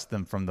request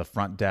them from the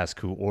front desk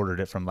who ordered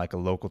it from like a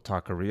local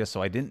taqueria.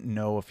 So I didn't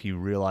know if he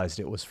realized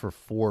it was for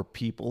 4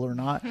 people or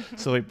not.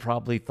 So he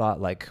probably thought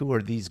like, who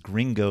are these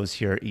gringos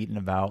here eating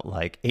about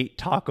like 8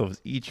 tacos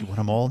each? You want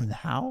them all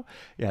now?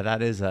 Yeah,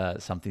 that is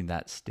something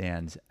that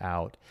stands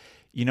out.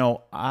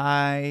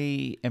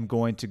 I am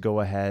going to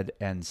go ahead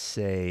and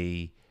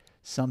say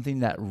something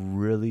that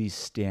really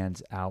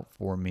stands out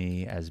for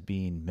me as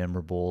being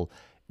memorable.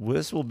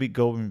 This will be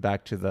going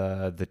back to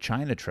the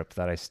China trip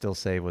that I still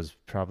say was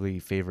probably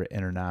favorite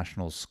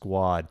international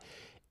squad.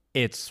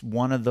 It's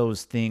one of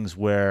those things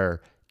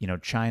where,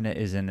 China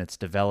is in its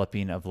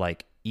developing of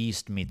like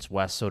east meets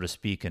west, so to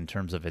speak, in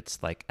terms of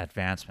its like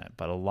advancement.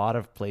 But a lot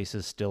of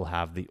places still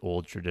have the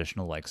old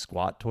traditional like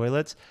squat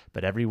toilets,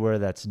 but everywhere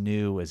that's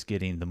new is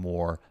getting the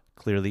more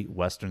clearly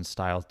Western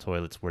style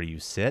toilets where you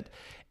sit.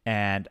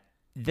 And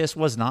this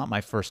was not my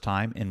first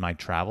time in my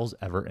travels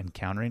ever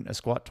encountering a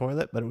squat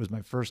toilet, but it was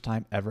my first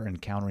time ever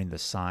encountering the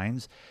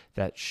signs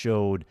that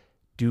showed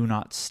do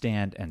not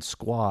stand and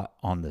squat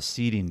on the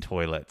seating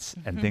toilets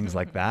and things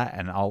like that.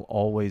 And I'll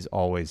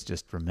always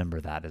just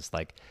remember that as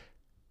like,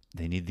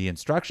 they need the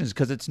instructions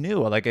because it's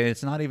new. Like,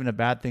 it's not even a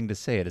bad thing to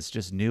say it. It's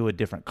just new, a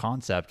different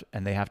concept.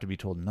 And they have to be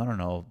told,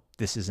 no,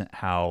 this isn't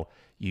how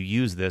you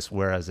use this.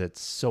 Whereas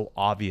it's so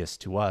obvious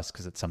to us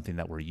because it's something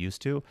that we're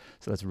used to.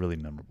 So that's really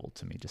memorable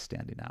to me, just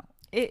standing out.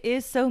 It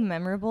is so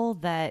memorable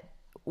that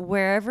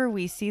wherever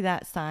we see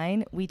that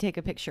sign, we take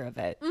a picture of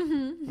it.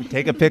 We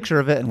take a picture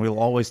of it and we'll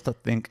always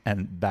think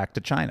and back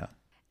to China.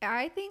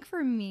 I think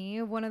for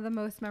me, one of the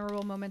most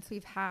memorable moments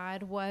we've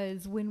had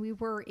was when we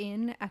were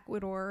in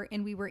Ecuador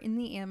and we were in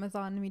the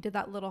Amazon and we did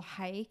that little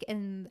hike,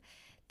 and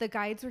the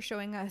guides were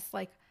showing us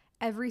like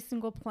every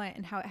single plant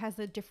and how it has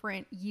a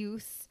different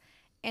use.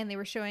 And they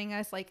were showing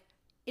us like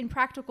in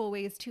practical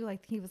ways too.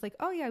 Like he was like,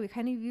 oh yeah, we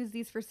kind of use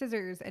these for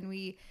scissors. And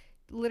we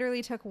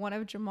literally took one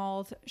of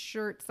Jamal's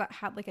shirts that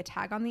had like a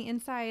tag on the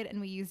inside and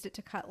we used it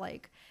to cut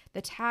like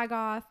the tag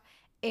off.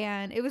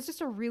 And it was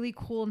just a really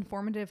cool,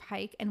 informative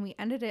hike. And we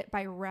ended it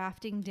by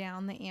rafting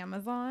down the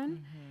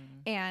Amazon.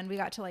 And we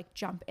got to like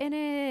jump in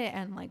it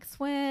and like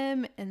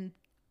swim and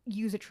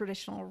use a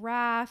traditional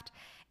raft.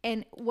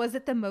 And was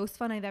it the most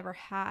fun I've ever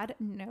had?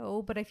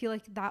 No, but I feel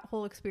like that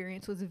whole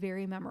experience was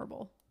very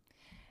memorable.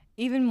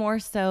 Even more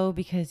so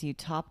because you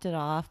topped it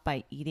off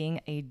by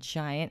eating a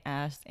giant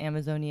ass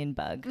Amazonian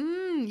bug.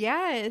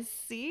 Yes.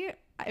 See,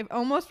 I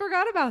almost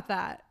forgot about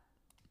that.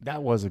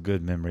 That was a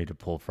good memory to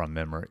pull from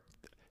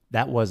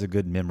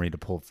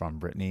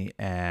Brittany.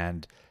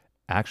 And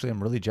actually,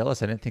 I'm really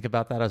jealous. I didn't think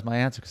about that as my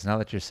answer because now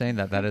that you're saying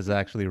that, that is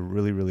actually a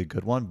really, really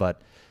good one.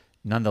 But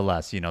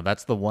nonetheless,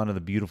 that's one of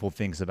the beautiful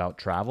things about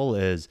travel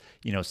is,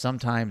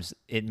 sometimes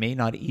it may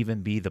not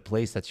even be the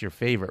place that's your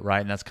favorite,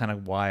 right? And that's kind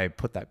of why I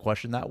put that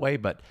question that way.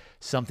 But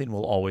something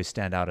will always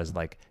stand out as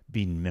like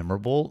being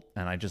memorable.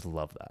 And I just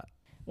love that.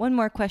 One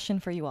more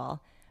question for you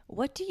all.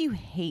 What do you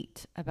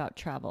hate about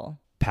travel?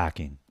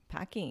 Packing.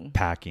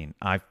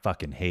 I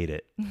fucking hate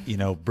it.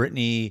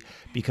 Brittany,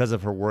 because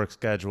of her work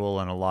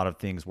schedule and a lot of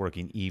things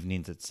working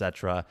evenings,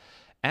 etc.,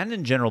 and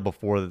in general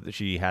before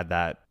she had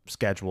that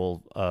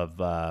schedule of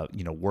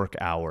work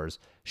hours,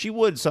 she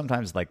would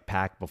sometimes like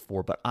pack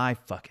before, but I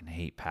fucking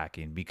hate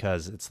packing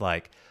because it's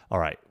like, all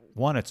right,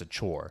 one, it's a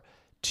chore.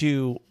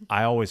 Two,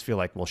 I always feel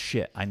like, well,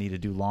 shit, I need to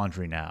do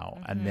laundry now.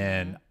 And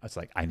then it's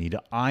like, I need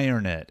to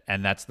iron it.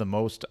 And that's the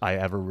most I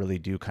ever really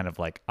do kind of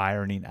like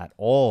ironing at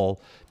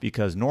all.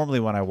 Because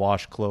normally when I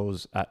wash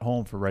clothes at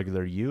home for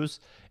regular use,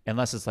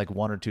 unless it's like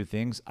one or two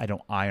things, I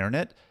don't iron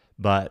it.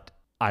 But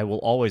I will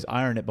always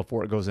iron it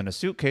before it goes in a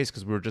suitcase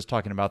because we were just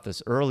talking about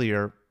this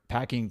earlier.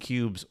 Packing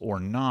cubes or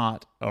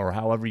not, or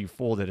however you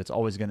fold it, it's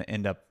always going to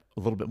end up a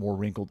little bit more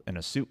wrinkled in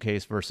a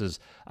suitcase versus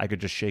I could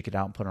just shake it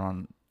out and put it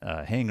on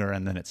a hanger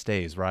and then it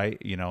stays,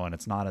 right? And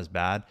it's not as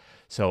bad.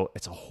 So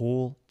it's a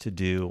whole to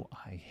do.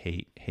 I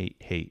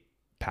hate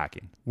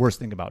packing. Worst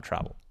thing about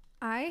travel.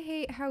 I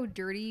hate how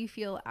dirty you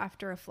feel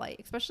after a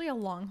flight, especially a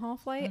long haul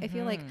flight. I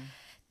feel like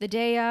the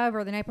day of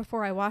or the night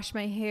before I wash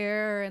my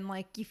hair and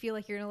like you feel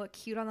like you're gonna look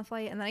cute on the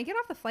flight, and then I get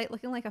off the flight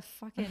looking like a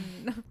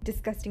fucking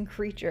disgusting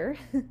creature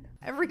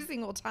every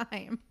single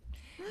time.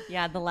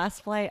 Yeah, the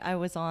last flight I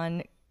was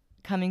on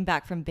coming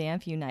back from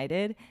Banff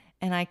United,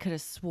 and I could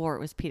have swore it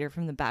was Peter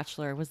from The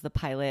Bachelor was the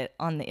pilot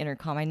on the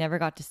intercom. I never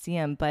got to see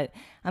him, but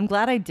I'm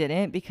glad I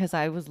didn't because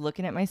I was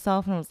looking at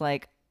myself and I was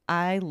like,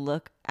 I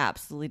look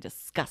absolutely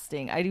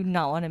disgusting. I do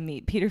not want to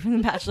meet Peter from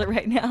The Bachelor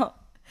right now.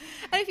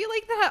 I feel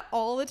like that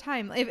all the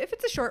time. If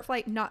it's a short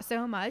flight, not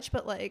so much,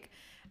 but like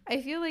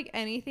I feel like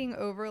anything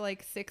over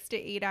like 6 to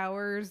 8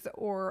 hours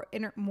or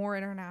more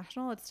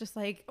international, it's just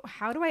like,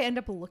 how do I end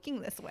up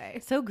looking this way?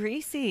 So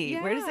greasy.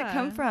 Yeah. Where does it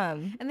come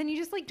from? And then you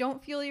just like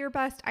don't feel your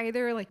best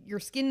either. Like your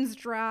skin's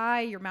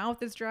dry, your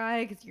mouth is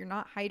dry because you're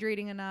not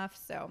hydrating enough.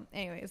 So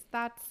anyways,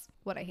 that's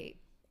what I hate.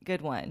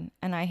 Good one.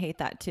 And I hate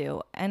that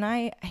too. And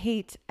I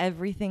hate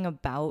everything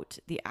about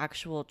the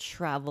actual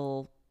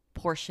travel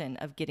portion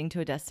of getting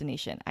to a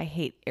destination. I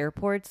hate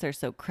airports. They're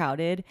so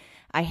crowded.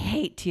 I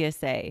hate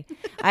TSA.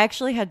 I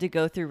actually had to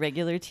go through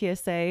regular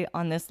TSA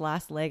on this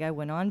last leg I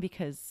went on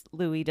because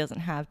Louis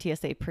doesn't have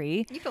TSA pre.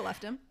 You could have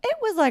left him. It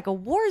was like a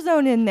war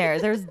zone in there.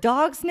 There's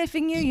dogs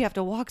sniffing you. You have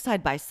to walk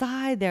side by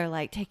side. They're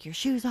like, take your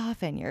shoes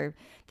off and you're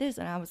this.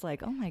 And I was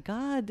like, oh my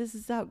God, this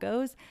is how it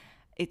goes.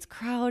 It's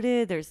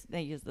crowded.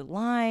 They use the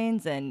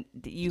lines and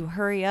you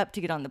hurry up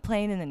to get on the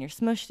plane and then you're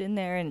smushed in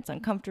there and it's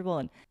uncomfortable.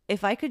 And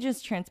if I could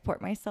just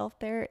transport myself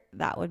there,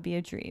 that would be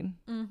a dream.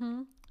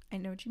 Mm-hmm. I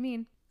know what you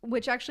mean.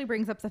 Which actually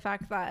brings up the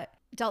fact that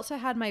Delta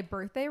had my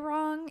birthday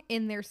wrong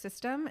in their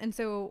system. And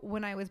so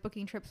when I was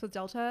booking trips with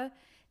Delta,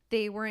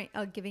 they weren't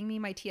giving me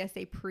my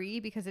TSA pre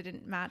because it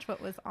didn't match what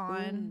was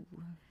on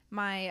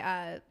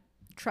my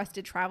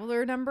trusted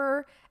traveler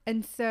number.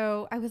 And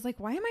so I was like,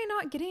 why am I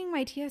not getting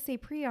my TSA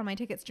pre on my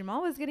tickets?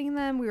 Jamal was getting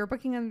them. We were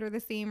booking under the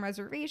same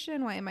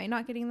reservation. Why am I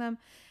not getting them?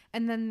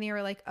 And then they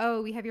were like,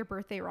 oh, we have your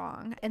birthday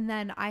wrong. And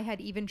then I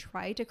had even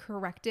tried to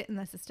correct it in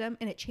the system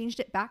and it changed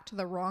it back to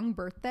the wrong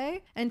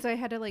birthday. And so I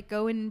had to like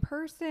go in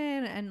person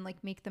and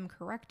like make them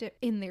correct it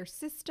in their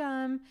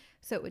system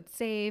so it would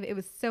save. It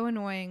was so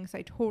annoying. So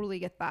I totally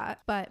get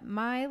that. But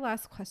my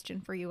last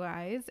question for you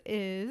guys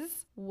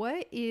is,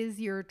 what is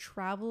your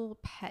travel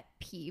pet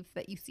peeve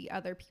that you see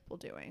other people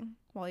doing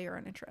while you're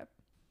on a trip?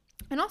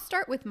 And I'll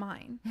start with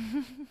mine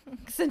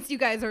since you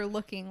guys are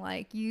looking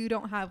like you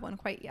don't have one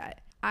quite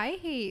yet. I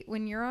hate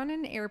when you're on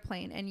an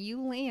airplane and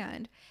you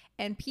land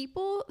and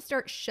people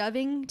start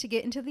shoving to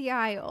get into the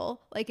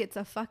aisle like it's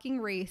a fucking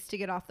race to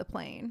get off the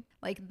plane.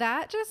 Like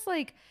that just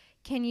like,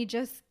 can you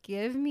just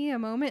give me a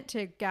moment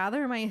to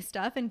gather my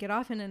stuff and get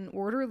off in an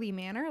orderly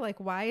manner? Like,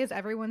 why is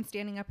everyone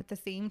standing up at the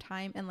same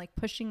time and like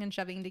pushing and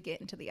shoving to get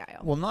into the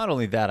aisle? Well, not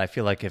only that, I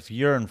feel like if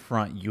you're in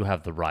front, you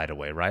have the right of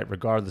way, right?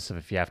 Regardless of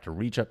if you have to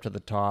reach up to the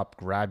top,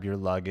 grab your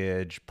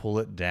luggage, pull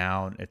it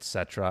down,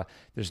 etc.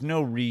 There's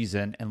no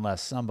reason,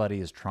 unless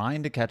somebody is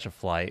trying to catch a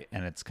flight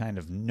and it's kind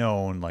of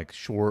known, like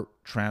short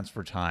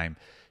transfer time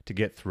to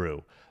get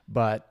through.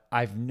 But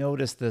I've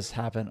noticed this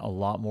happen a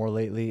lot more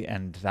lately,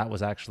 and that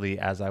was actually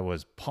as I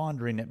was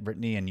pondering it,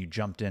 Brittany, and you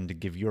jumped in to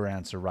give your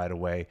answer right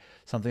away,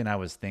 something I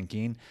was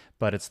thinking.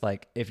 But it's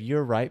like, if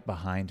you're right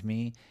behind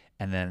me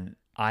and then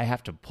I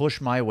have to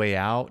push my way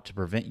out to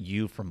prevent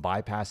you from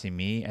bypassing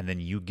me, and then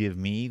you give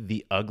me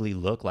the ugly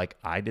look like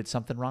I did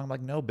something wrong, I'm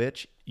like, no,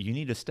 bitch, you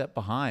need to step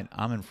behind.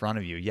 I'm in front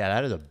of you. Yeah,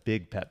 that is a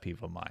big pet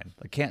peeve of mine.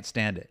 I can't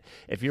stand it.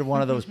 If you're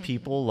one of those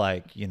people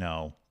like, you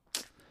know,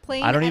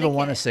 Plain I don't even etiquette.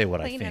 want to say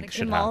what I Plain think etiquette.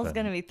 should Jamal's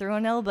happen. going to be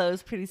throwing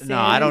elbows pretty soon. No,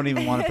 I don't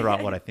even want to throw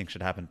out what I think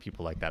should happen to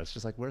people like that. It's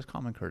just like, where's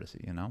common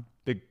courtesy, you know?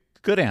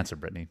 Good answer,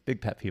 Brittany.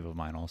 Big pet peeve of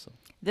mine also.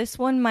 This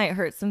one might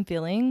hurt some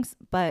feelings,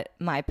 but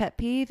my pet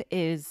peeve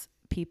is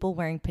people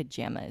wearing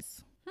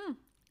pajamas.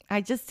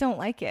 I just don't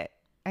like it.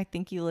 I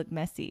think you look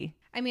messy.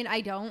 I mean,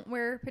 I don't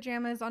wear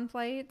pajamas on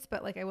flights,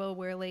 but like I will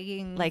wear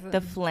leggings. Like the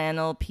and-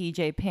 flannel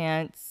PJ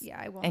pants.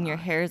 Yeah, I will And your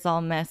not. hair's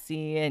all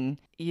messy and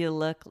you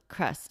look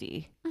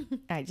crusty.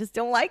 I just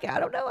don't like it. I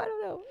don't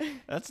know.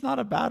 That's not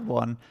a bad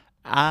one.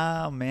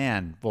 Oh,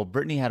 man. Well,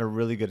 Brittany had a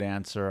really good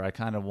answer. I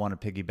kind of want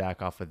to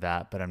piggyback off of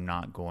that, but I'm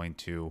not going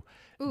to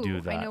Ooh, do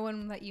that. I know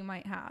one that you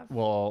might have.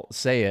 Well,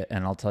 say it,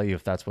 and I'll tell you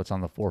if that's what's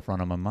on the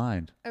forefront of my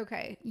mind.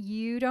 Okay.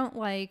 You don't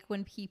like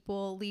when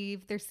people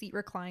leave their seat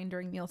reclined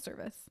during meal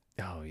service.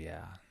 Oh,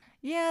 yeah.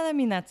 Yeah, I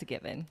mean, that's a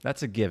given.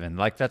 That's a given.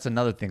 Like, that's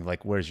another thing.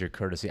 Like, where's your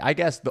courtesy? I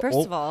guess the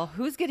First of all,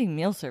 who's getting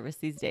meal service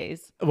these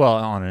days? well,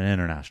 on an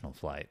international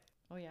flight.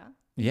 Oh, yeah?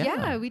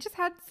 Yeah. We just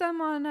had some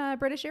on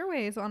British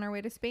Airways on our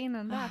way to Spain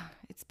and back.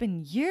 It's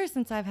been years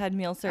since I've had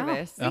meal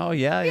service. Oh,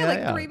 yeah, Yeah, yeah, like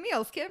yeah. 3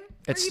 meals, Kim. Where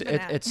It's you been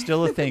at? it's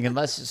still a thing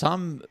unless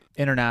some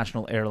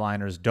international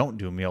airliners don't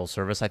do meal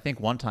service. I think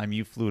one time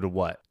you flew to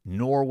what,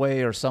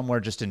 Norway or somewhere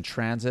just in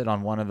transit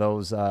on one of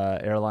those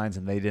airlines,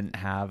 and they didn't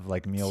have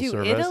like meal to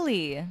service.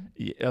 Italy.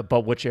 Yeah,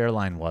 but which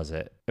airline was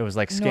it? It was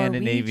like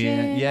Scandinavian.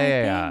 Norwegian, Yeah, I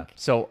yeah, yeah. think.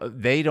 So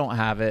they don't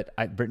have it.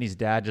 Brittany's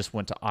dad just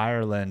went to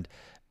Ireland.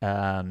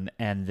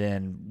 And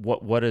then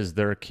what is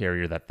their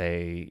carrier that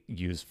they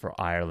use for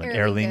Ireland?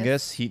 Aer Aer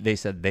Lingus. Lingus. They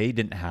said they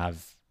didn't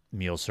have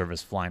meal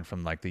service flying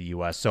from like the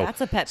U.S. So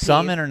That's a pet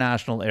some peeve.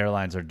 international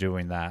airlines are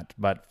doing that,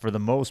 but for the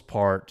most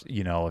part,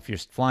 you know, if you're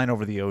flying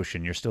over the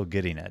ocean, you're still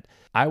getting it.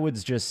 I would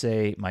just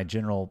say my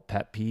general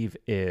pet peeve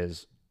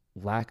is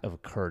lack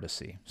of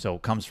courtesy. So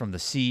it comes from the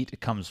seat. It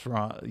comes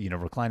from, you know,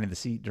 reclining the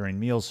seat during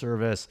meal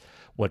service.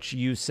 What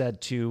you said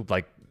too,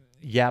 like,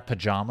 yeah,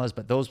 pajamas,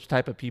 but those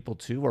type of people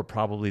too are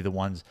probably the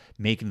ones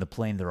making the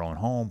plane their own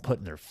home,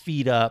 putting their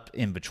feet up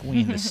in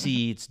between the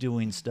seats,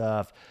 doing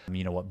stuff.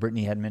 You know, what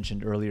Brittany had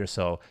mentioned earlier.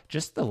 So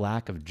just the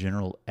lack of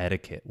general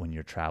etiquette when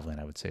you're traveling,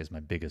 I would say, is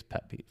my biggest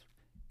pet peeve.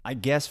 I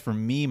guess for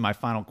me, my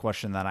final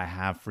question that I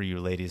have for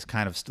you ladies,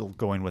 kind of still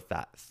going with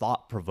that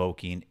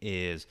thought-provoking,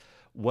 is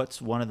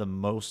what's one of the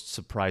most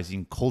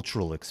surprising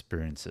cultural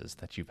experiences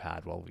that you've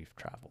had while we've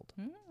traveled?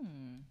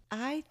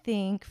 I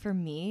think for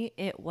me,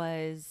 it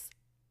was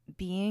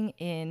being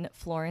in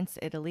Florence,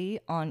 Italy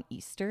on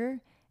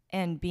Easter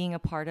and being a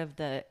part of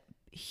the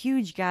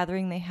huge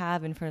gathering they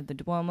have in front of the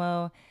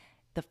Duomo,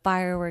 the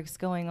fireworks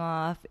going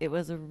off. It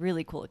was a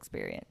really cool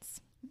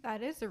experience.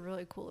 That is a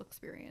really cool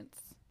experience.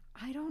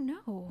 I don't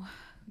know.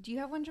 Do you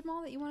have one,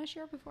 Jamal, that you want to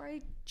share before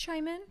I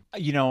chime in?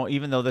 You know,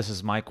 even though this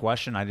is my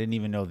question, I didn't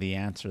even know the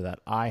answer that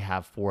I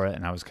have for it,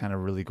 and I was kind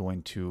of really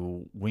going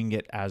to wing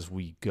it as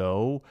we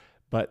go.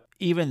 But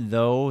even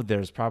though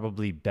there's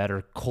probably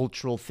better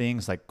cultural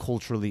things, like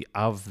culturally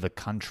of the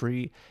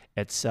country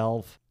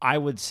itself, I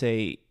would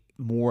say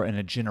more in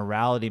a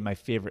generality, my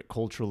favorite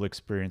cultural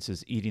experience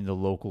is eating the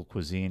local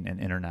cuisine in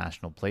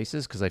international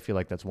places, because I feel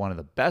like that's one of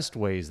the best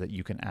ways that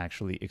you can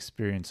actually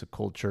experience a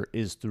culture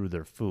is through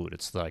their food.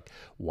 It's like,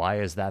 why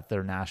is that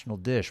their national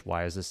dish?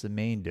 Why is this the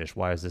main dish?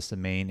 Why is this the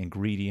main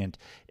ingredient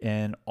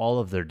in all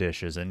of their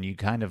dishes? And you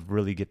kind of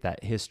really get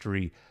that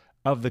history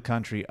of the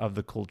country, of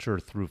the culture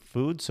through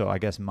food. So I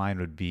guess mine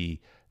would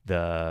be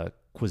the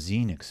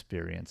cuisine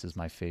experience is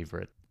my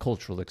favorite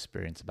cultural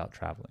experience about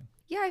traveling.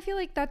 Yeah, I feel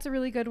like that's a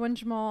really good one,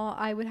 Jamal.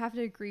 I would have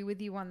to agree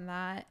with you on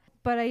that.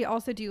 But I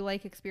also do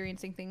like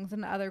experiencing things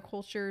in other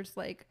cultures,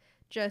 like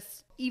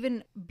just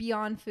even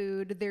beyond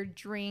food, their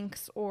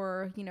drinks,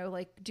 or, you know,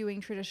 like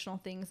doing traditional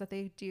things that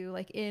they do.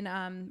 Like in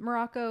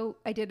Morocco,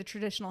 I did a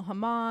traditional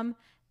hammam.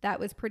 That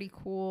was pretty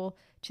cool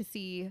to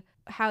see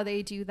how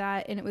they do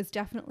that. And it was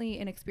definitely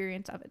an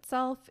experience of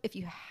itself. If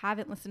you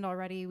haven't listened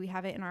already, we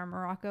have it in our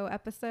Morocco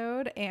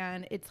episode,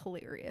 and it's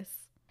hilarious.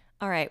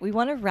 All right, we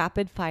want to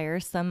rapid fire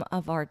some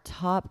of our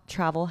top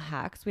travel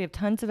hacks. We have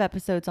tons of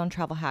episodes on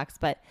travel hacks,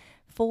 but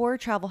 4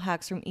 travel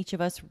hacks from each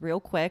of us real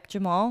quick.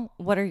 Jamal,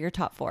 what are your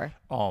top 4?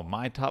 Oh,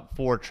 my top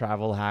 4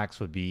 travel hacks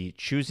would be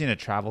choosing a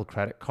travel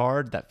credit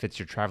card that fits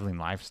your traveling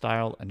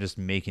lifestyle and just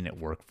making it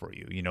work for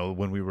you. You know,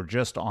 when we were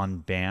just on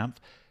Banff,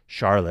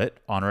 Charlotte,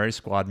 honorary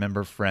squad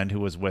member friend who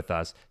was with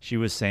us, she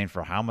was saying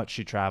for how much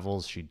she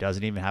travels, she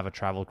doesn't even have a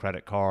travel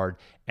credit card,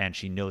 and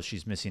she knows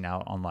she's missing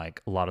out on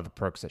like a lot of the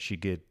perks that she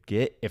could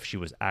get if she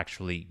was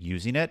actually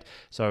using it.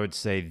 So I would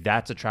say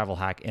that's a travel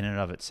hack in and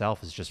of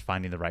itself, is just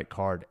finding the right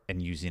card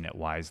and using it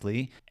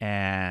wisely.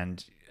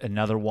 And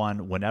another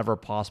one, whenever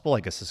possible, I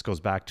guess this goes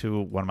back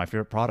to one of my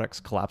favorite products,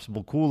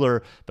 collapsible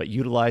cooler, but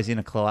utilizing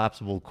a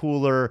collapsible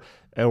cooler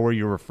or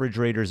your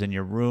refrigerators in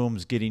your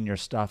rooms, getting your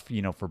stuff,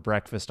 you know, for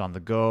breakfast on the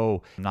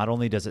go. Not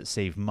only does it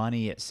save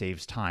money, it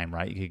saves time,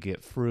 right? You could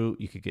get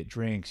fruit, you could get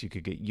drinks, you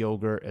could get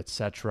yogurt,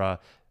 etc.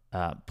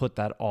 Put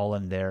that all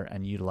in there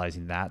and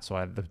utilizing that. So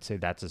I would say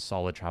that's a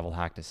solid travel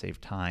hack to save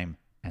time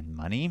and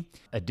money.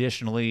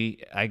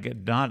 Additionally,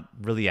 not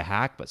really a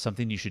hack, but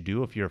something you should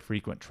do if you're a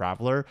frequent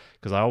traveler,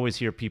 because I always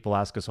hear people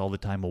ask us all the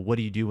time, well, what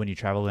do you do when you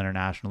travel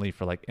internationally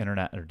for like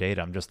internet or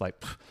data? I'm just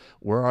like,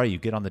 where are you?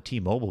 Get on the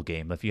T-Mobile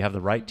game. If you have the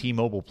right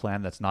T-Mobile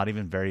plan that's not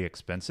even very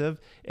expensive,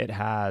 it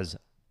has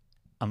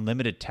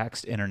unlimited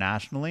text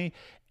internationally,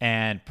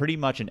 and pretty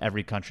much in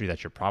every country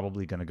that you're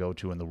probably going to go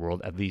to in the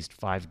world, at least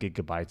 5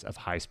 gigabytes of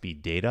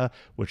high-speed data,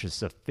 which is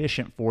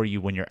sufficient for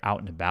you when you're out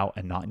and about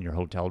and not in your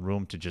hotel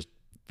room to just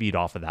feed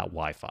off of that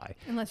Wi-Fi.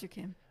 Unless you're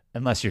Kim.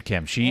 Unless you're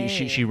Kim.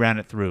 She ran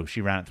it through.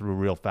 She ran it through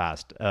real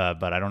fast.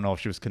 But I don't know if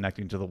she was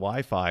connecting to the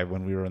Wi-Fi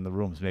when we were in the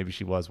rooms. Maybe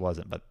she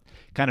wasn't. But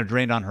kind of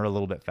drained on her a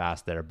little bit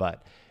fast there.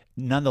 But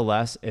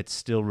nonetheless, it's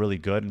still really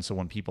good. And so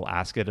when people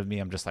ask it of me,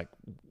 I'm just like,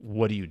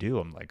 what do you do?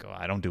 I'm like, oh,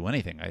 I don't do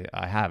anything.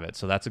 I have it.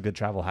 So that's a good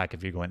travel hack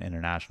if you're going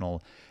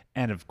international.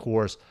 And of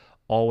course,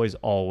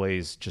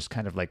 always just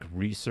kind of like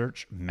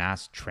research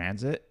mass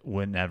transit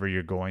whenever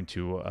you're going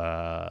to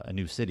a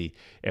new city.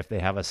 If they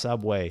have a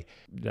subway,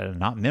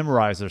 not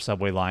memorize their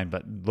subway line,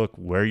 but look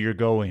where you're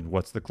going.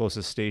 What's the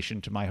closest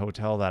station to my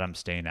hotel that I'm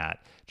staying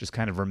at? Just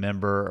kind of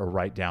remember or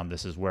write down,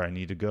 this is where I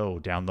need to go.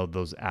 Download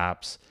those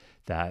apps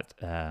that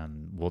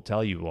will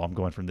tell you, well, I'm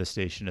going from this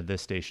station to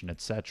this station,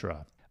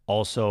 etc.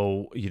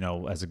 Also, you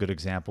know, as a good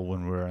example,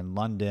 when we were in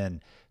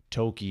London,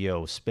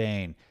 Tokyo,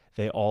 Spain,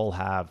 they all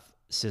have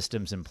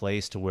systems in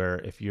place to where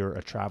if you're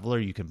a traveler,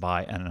 you can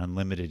buy an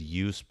unlimited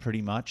use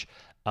pretty much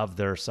of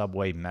their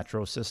subway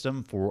metro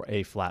system for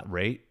a flat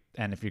rate.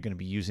 And if you're going to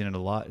be using it a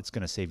lot, it's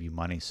going to save you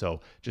money. So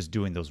just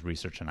doing those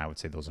research, and I would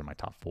say those are my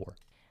top 4.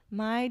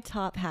 My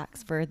top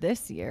hacks for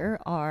this year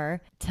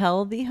are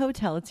tell the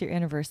hotel it's your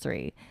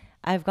anniversary.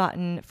 I've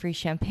gotten free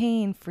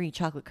champagne, free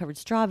chocolate covered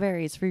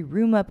strawberries, free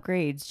room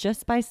upgrades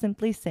just by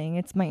simply saying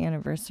it's my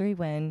anniversary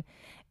when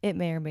it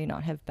may or may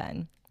not have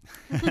been.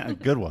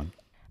 Good one.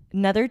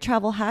 Another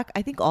travel hack,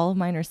 I think all of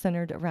mine are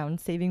centered around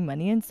saving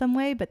money in some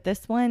way, but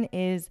this one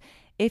is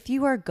if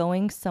you are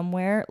going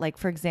somewhere, like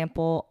for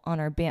example, on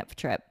our Banff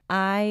trip,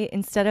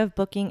 instead of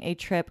booking a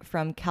trip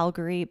from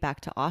Calgary back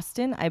to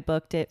Austin, I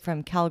booked it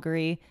from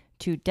Calgary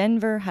to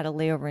Denver, had a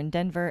layover in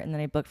Denver, and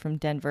then I booked from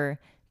Denver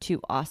to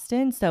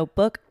Austin. So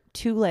book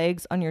 2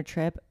 legs on your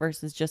trip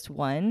versus just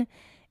one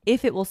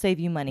if it will save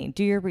you money.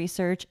 Do your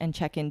research and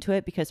check into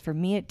it, because for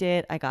me it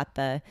did. I got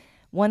the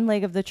 1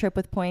 leg of the trip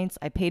with points.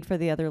 I paid for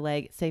the other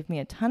leg. It saved me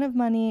a ton of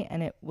money,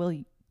 and it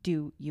will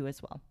do you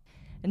as well.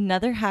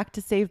 Another hack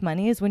to save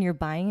money is when you're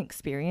buying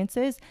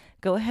experiences,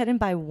 go ahead and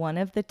buy one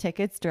of the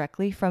tickets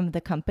directly from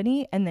the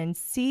company and then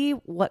see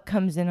what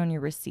comes in on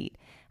your receipt.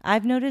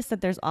 I've noticed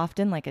that there's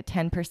often like a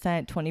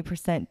 10%,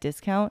 20%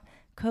 discount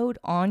code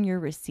on your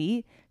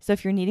receipt. So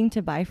if you're needing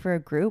to buy for a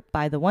group,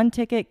 buy the 1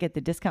 ticket, get the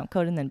discount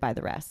code, and then buy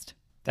the rest.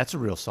 That's a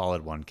real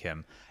solid one,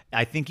 Kim.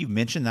 I think you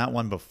mentioned that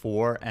one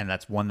before, and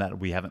that's one that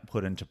we haven't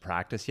put into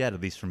practice yet, at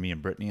least for me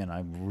and Brittany, and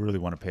I really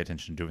want to pay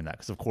attention to doing that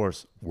because, of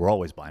course, we're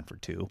always buying for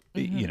 2,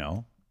 you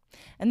know.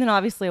 And then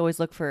obviously always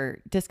look for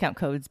discount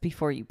codes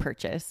before you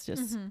purchase,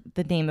 just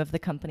the name of the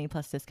company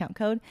plus discount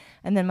code.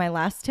 And then my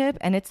last tip,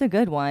 and it's a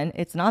good one,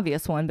 it's an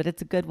obvious one, but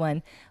it's a good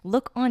one.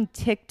 Look on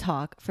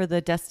TikTok for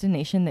the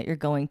destination that you're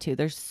going to.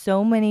 There's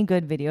so many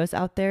good videos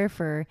out there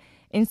for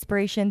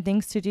inspiration,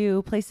 things to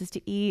do, places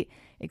to eat,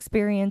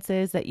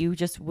 experiences that you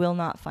just will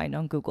not find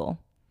on Google.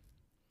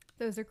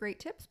 Those are great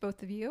tips,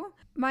 both of you.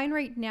 Mine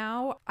right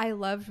now, I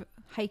love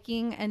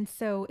hiking. And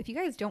so if you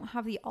guys don't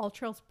have the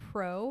AllTrails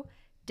Pro,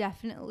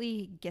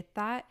 definitely get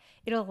that.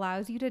 It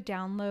allows you to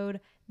download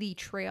the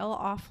trail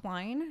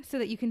offline so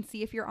that you can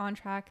see if you're on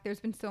track. There's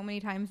been so many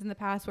times in the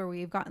past where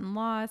we've gotten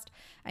lost.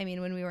 I mean,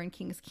 when we were in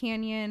Kings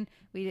Canyon,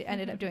 we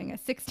ended up doing a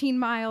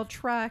 16-mile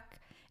trek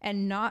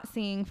and not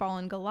seeing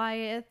Fallen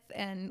Goliath,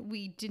 and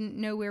we didn't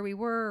know where we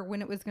were or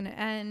when it was going to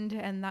end,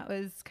 and that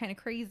was kind of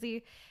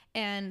crazy.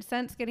 And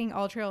since getting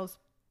AllTrails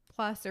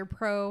Plus or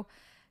Pro,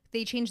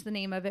 they changed the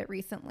name of it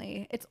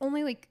recently. It's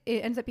only like,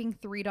 it ends up being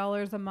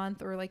 $3 a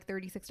month or like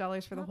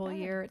 $36 for the whole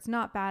year. It's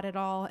not bad at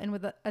all. And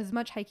with as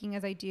much hiking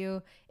as I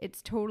do,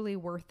 it's totally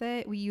worth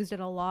it. We used it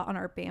a lot on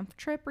our Banff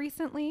trip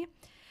recently.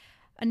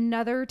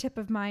 Another tip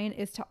of mine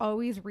is to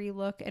always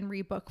relook and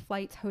rebook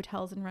flights,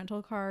 hotels, and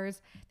rental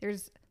cars.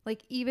 There's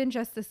like, even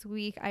just this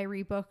week, I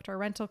rebooked our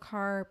rental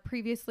car.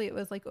 Previously, it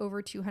was like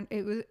over $200.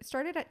 It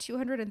started at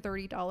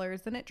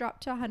 $230, then it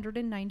dropped to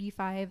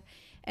 $195,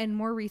 and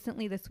more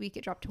recently this week,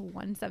 it dropped to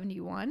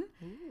 $171.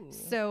 Ooh.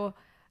 So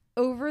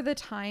over the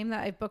time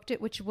that I booked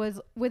it, which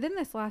was within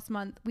this last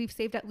month, we've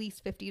saved at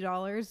least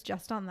 $50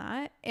 just on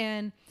that.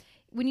 And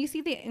when you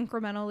see the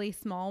incrementally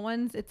small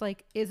ones, it's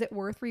like, is it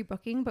worth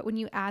rebooking? But when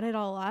you add it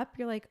all up,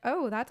 you're like,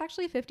 oh, that's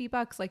actually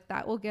 $50. Like,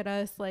 that will get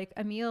us like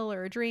a meal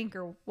or a drink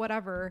or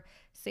whatever.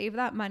 Save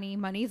that money.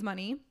 Money's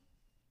money.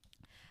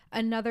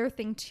 Another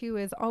thing too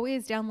is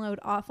always download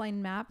offline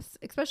maps,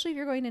 especially if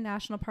you're going to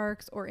national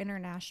parks or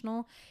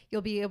international.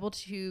 You'll be able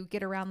to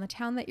get around the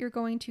town that you're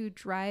going to,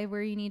 drive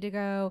where you need to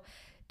go,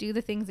 do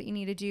the things that you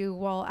need to do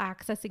while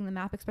accessing the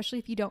map, especially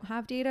if you don't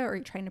have data or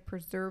you're trying to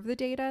preserve the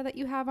data that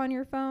you have on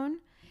your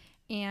phone.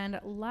 And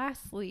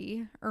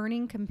lastly,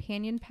 earning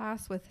Companion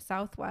Pass with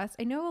Southwest.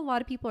 I know a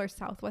lot of people are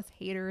Southwest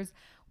haters.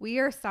 We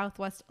are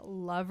Southwest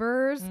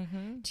lovers.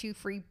 2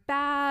 free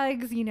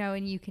bags, you know,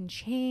 and you can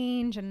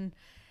change and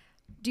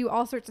do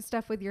all sorts of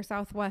stuff with your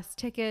Southwest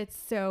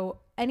tickets. So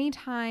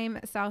anytime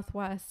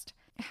Southwest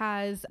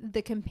has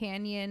the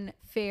companion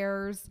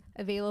fares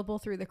available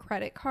through the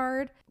credit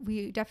card,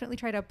 we definitely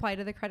try to apply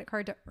to the credit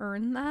card to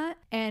earn that.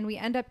 And we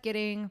end up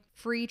getting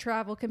free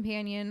travel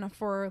companion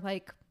for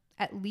like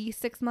at least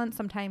 6 months,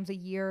 sometimes a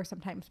year,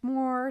 sometimes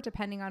more,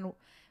 depending on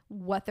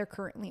what they're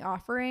currently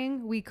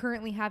offering. We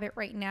currently have it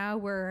right now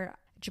where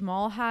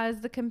Jamal has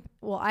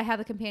I have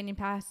the companion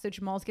pass, so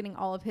Jamal's getting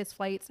all of his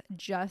flights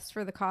just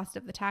for the cost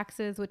of the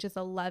taxes, which is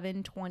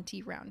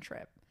 $11.20 round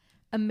trip.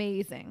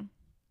 Amazing.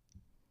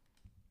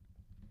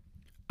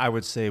 I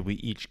would say we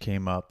each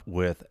came up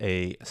with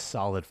a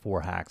solid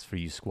 4 hacks for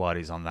you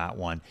squatties on that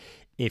one.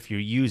 If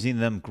you're using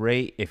them,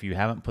 great. If you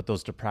haven't put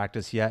those to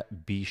practice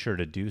yet, be sure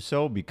to do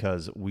so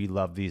because we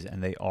love these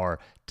and they are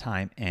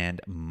time and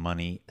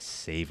money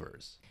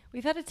savers.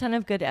 We've had a ton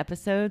of good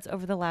episodes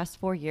over the last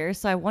 4 years.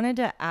 So I wanted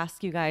to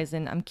ask you guys,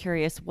 and I'm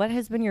curious, what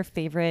has been your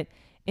favorite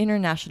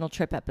international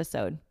trip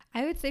episode?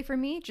 I would say for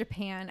me,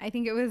 Japan. I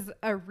think it was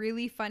a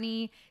really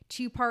funny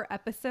 2-part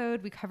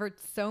episode. We covered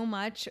so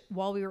much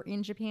while we were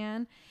in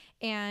Japan,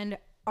 and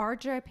our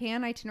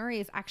Japan itinerary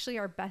is actually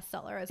our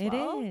bestseller as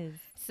well. It is.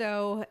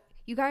 So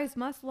you guys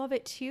must love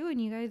it too, and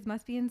you guys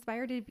must be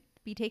inspired to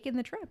be taking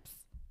the trips.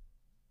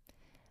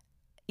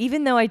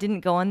 Even though I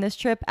didn't go on this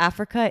trip,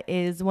 Africa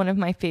is one of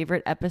my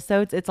favorite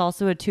episodes. It's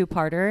also a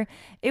 2-parter.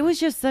 It was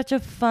just such a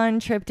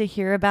fun trip to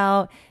hear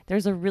about.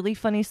 There's a really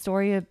funny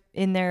story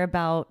in there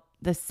about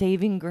the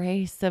saving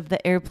grace of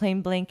the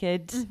airplane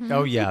blanket. Mm-hmm.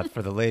 Oh, yeah.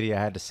 For the lady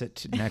I had to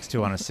sit next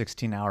to on a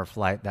 16-hour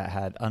flight that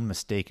had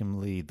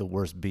unmistakably the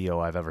worst BO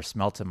I've ever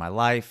smelt in my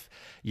life.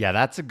 Yeah,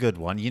 that's a good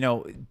one. You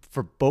know,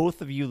 for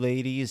both of you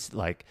ladies,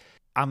 like,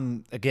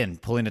 I'm, again,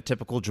 pulling a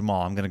typical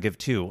Jamal. I'm going to give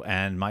 2,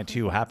 and my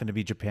 2 happen to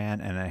be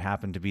Japan, and they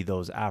happen to be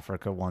those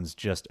Africa ones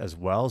just as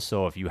well.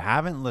 So if you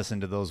haven't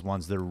listened to those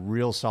ones, they're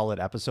real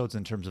solid episodes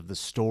in terms of the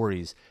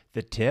stories,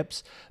 the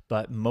tips,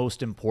 but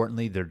most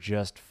importantly, they're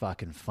just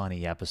fucking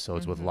funny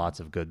episodes with lots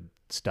of good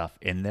stuff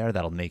in there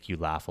that'll make you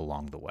laugh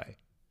along the way.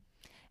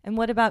 And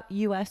what about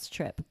U.S.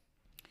 trip?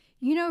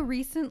 You know,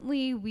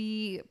 recently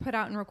we put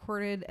out and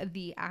recorded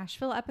the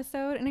Asheville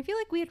episode, and I feel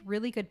like we had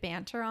really good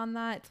banter on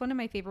that. It's one of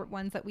my favorite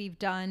ones that we've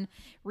done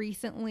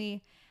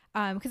recently,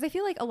 because I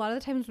feel like a lot of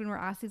the times when we're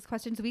asked these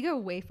questions, we go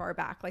way far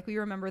back. Like, we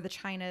remember the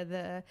China,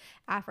 the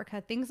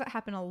Africa, things that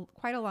happened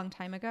quite a long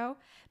time ago.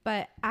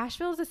 But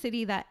Asheville is a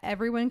city that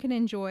everyone can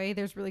enjoy.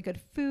 There's really good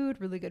food,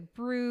 really good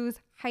brews,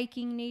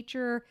 hiking,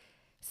 nature,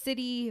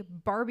 city,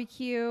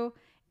 barbecue,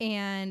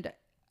 and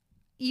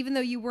even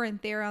though you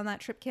weren't there on that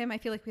trip, Kim, I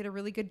feel like we had a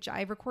really good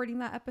jive recording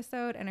that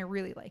episode, and I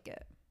really like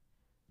it.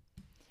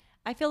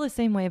 I feel the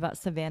same way about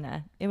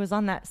Savannah. It was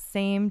on that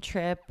same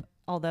trip,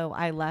 although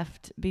I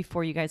left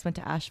before you guys went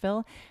to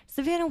Asheville.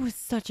 Savannah was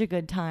such a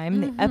good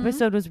time. The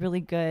episode was really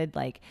good.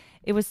 Like,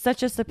 it was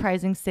such a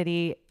surprising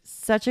city,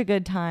 such a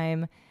good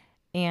time,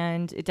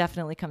 and it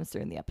definitely comes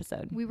through in the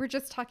episode. We were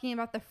just talking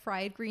about the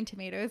fried green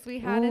tomatoes we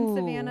had in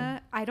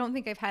Savannah. I don't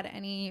think I've had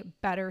any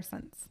better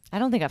since. I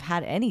don't think I've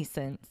had any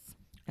since.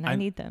 and I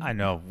need them. I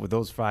know, with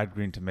those fried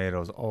green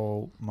tomatoes.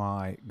 Oh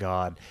my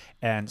God.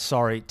 And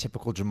sorry,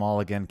 typical Jamal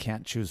again,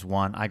 can't choose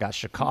one. I got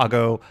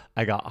Chicago,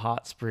 I got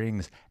Hot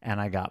Springs, and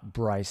I got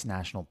Bryce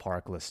National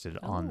Park listed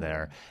on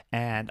there.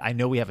 And I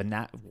know we have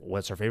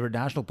what's our favorite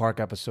national park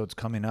episodes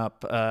coming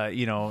up,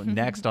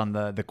 next on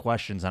the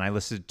questions. And I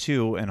listed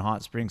 2 in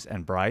Hot Springs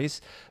and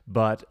Bryce,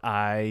 but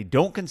I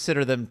don't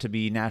consider them to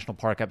be national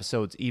park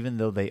episodes, even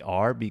though they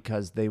are,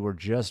 because they were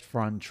just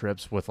fun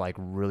trips with like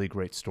really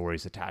great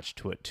stories attached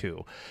to it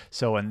too.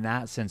 So in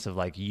that sense of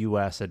like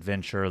U.S.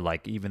 adventure,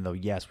 like even though,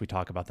 yes, we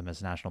talk about them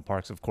as national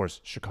parks, of course,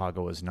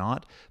 Chicago is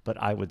not,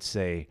 but I would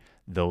say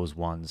those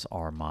ones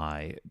are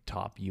my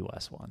top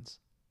U.S. ones.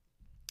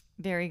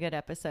 Very good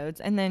episodes.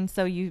 And then,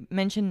 so you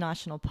mentioned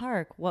National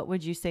Park. What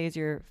would you say is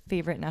your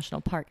favorite National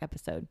Park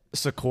episode?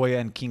 Sequoia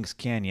and Kings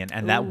Canyon.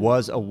 And that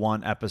was a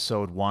 1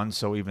 episode one.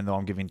 So even though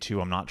I'm giving 2,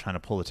 I'm not trying to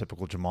pull a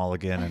typical Jamal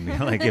again and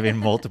like giving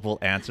multiple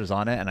answers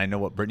on it. And I know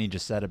what Brittany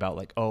just said about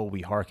like, oh,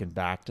 we harken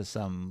back to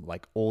some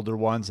like older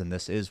ones. And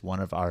this is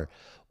one of our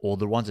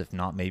older ones, if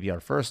not maybe our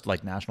first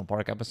like national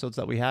park episodes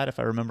that we had, if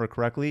I remember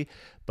correctly.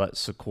 But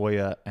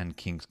Sequoia and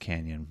Kings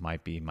Canyon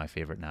might be my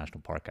favorite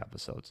national park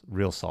episodes.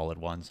 Real solid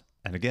ones.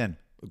 And again,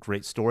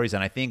 great stories.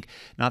 And I think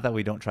not that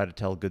we don't try to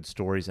tell good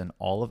stories in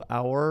all of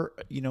our,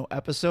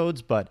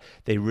 episodes, but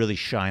they really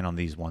shine on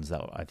these ones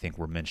that I think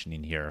we're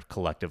mentioning here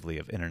collectively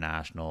of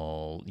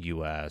international,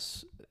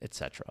 US,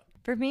 etc.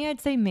 For me,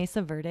 I'd say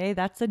Mesa Verde.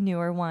 That's a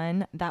newer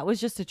one. That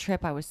was just a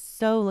trip I was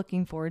so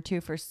looking forward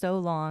to for so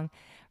long.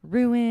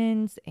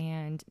 Ruins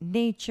and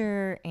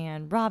nature,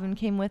 and Robin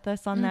came with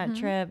us on that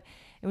trip.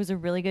 It was a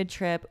really good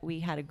trip.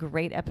 We had a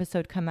great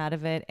episode come out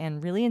of it,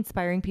 and really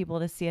inspiring people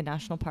to see a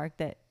national park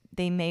that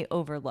they may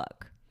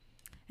overlook.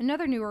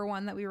 Another newer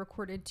one that we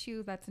recorded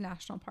too that's a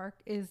national park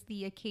is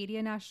the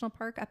Acadia National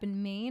Park up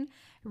in Maine.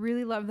 I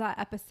really love that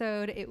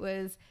episode. It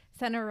was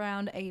centered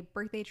around a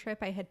birthday trip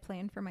I had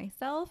planned for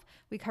myself.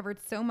 We covered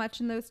so much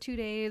in those 2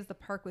 days. The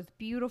park was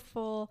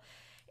beautiful.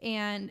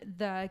 And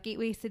the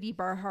Gateway City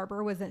Bar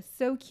Harbor was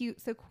so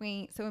cute, so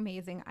quaint, so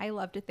amazing. I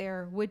loved it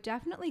there. Would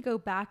definitely go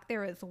back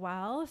there as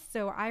well.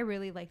 So I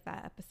really like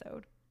that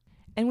episode.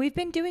 And we've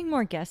been doing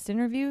more guest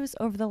interviews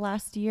over the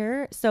last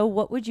year. So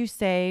what would you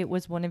say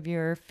was one of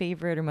your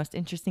favorite or most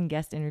interesting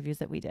guest interviews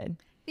that we did?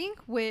 I think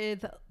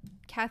with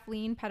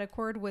Kathleen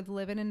Petticord with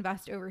Live and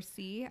Invest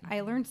Overseas,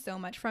 I learned so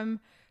much from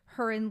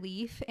her and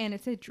Leaf, and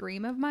it's a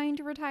dream of mine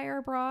to retire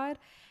abroad.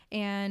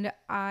 And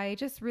I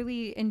just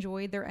really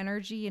enjoyed their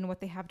energy and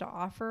what they have to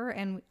offer.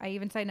 And I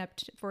even signed up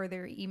for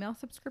their email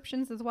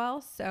subscriptions as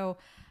well. So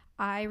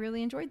I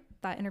really enjoyed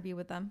that interview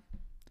with them.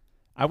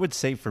 I would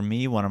say for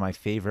me, one of my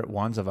favorite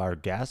ones of our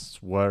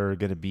guests were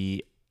going to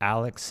be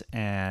Alex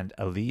and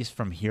Elise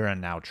from Here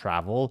and Now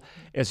Travel.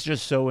 It's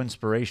just so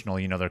inspirational.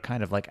 They're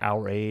kind of like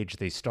our age.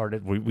 They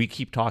started, we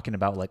keep talking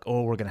about like,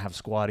 oh, we're going to have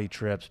squatty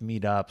trips,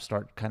 meet up,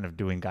 start kind of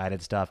doing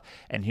guided stuff.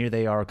 And here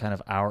they are kind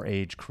of our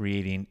age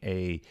creating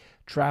a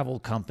travel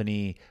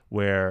company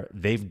where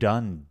they've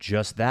done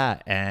just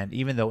that. And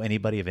even though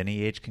anybody of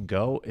any age can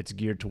go, it's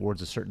geared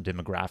towards a certain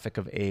demographic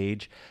of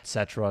age,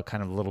 etc.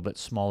 Kind of a little bit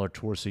smaller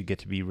tour, so you get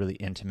to be really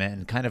intimate.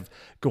 And kind of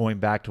going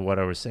back to what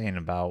I was saying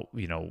about,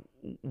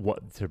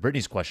 what to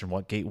Brittany's question,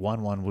 what Gate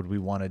 1 would we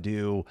want to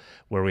do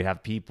where we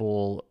have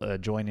people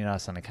joining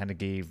us? And I kind of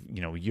gave,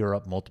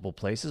 Europe, multiple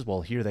places.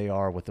 Well, here they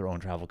are with their own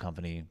travel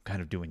company,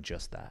 kind of doing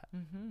just that.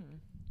 Mm-hmm.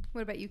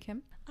 What about you,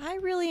 Kim? I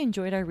really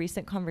enjoyed our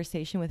recent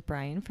conversation with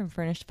Brian from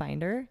Furnished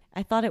Finder.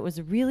 I thought it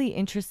was really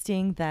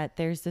interesting that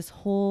there's this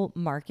whole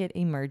market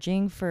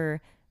emerging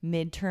for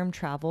midterm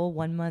travel,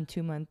 1 month,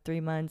 2 months, 3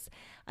 months.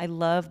 I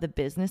love the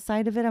business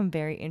side of it. I'm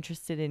very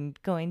interested in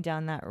going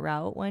down that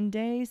route one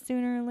day,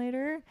 sooner or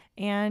later.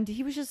 And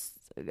he was just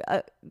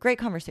a great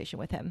conversation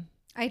with him.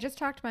 I just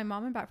talked to my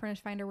mom about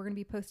Furnished Finder. We're going to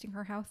be posting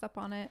her house up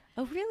on it.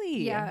 Oh,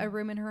 really? Yeah, a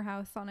room in her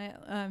house on it.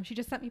 She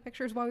just sent me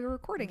pictures while we were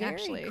recording,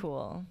 actually. Very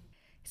cool.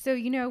 So,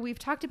 we've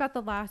talked about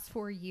the last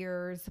 4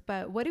 years,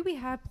 but what do we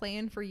have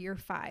planned for year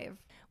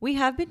 5? We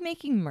have been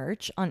making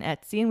merch on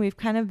Etsy, and we've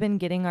kind of been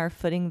getting our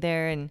footing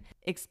there and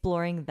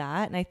exploring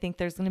that. And I think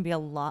there's going to be a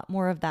lot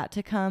more of that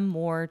to come,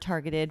 more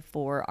targeted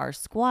for our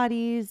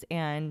squatties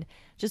and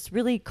just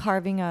really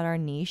carving out our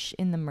niche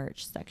in the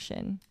merch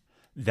section.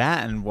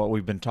 That and what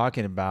we've been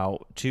talking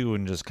about too,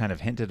 and just kind of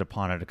hinted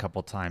upon it a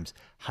couple times,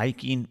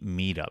 hiking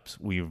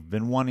meetups. We've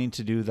been wanting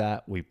to do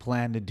that. We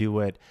plan to do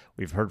it.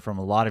 We've heard from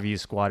a lot of you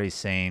squatties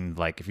saying,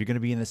 like, if you're going to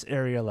be in this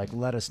area, like,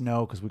 let us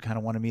know because we kind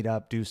of want to meet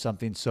up, do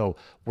something. So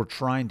we're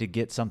trying to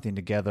get something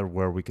together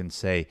where we can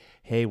say,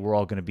 hey, we're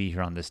all going to be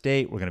here on this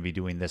date. We're going to be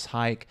doing this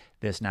hike,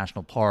 this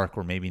national park,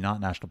 or maybe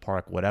not national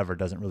park, whatever,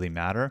 doesn't really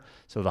matter.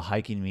 So the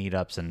hiking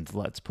meetups, and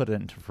let's put it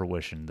into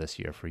fruition this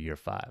year for year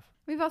 5.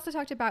 We've also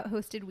talked about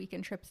hosted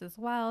weekend trips as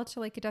well to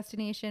like a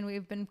destination.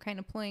 We've been kind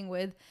of playing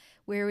with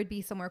where would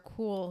be somewhere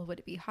cool. Would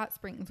it be Hot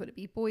Springs? Would it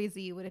be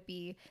Boise? Would it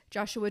be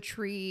Joshua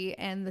Tree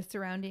and the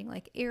surrounding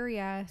like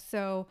area?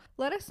 So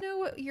let us know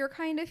what you're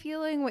kind of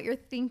feeling, what you're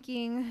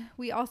thinking.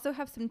 We also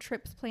have some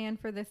trips planned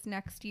for this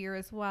next year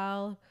as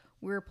well.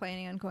 We're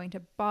planning on going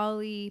to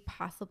Bali,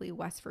 possibly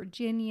West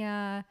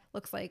Virginia.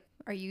 Looks like,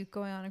 are you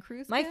going on a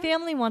cruise? My Kim?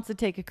 family wants to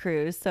take a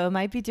cruise, so I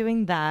might be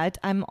doing that.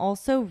 I'm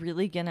also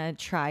really going to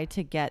try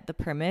to get the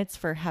permits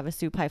for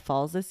Havasupai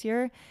Falls this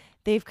year.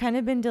 They've kind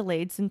of been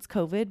delayed since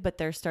COVID, but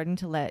they're starting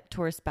to let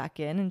tourists back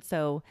in. And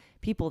so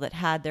people that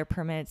had their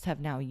permits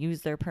have now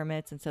used their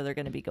permits. And so they're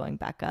going to be going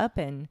back up,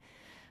 and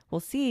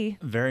we'll see.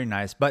 Very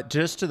nice. But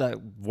just to that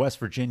West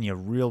Virginia,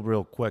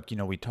 real quick,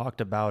 we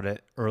talked about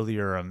it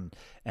earlier,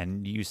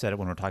 and you said it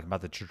when we we're talking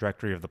about the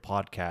trajectory of the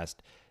podcast.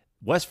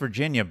 West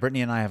Virginia,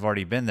 Brittany and I have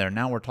already been there.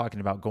 Now we're talking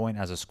about going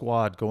as a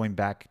squad, going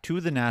back to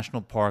the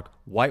national park,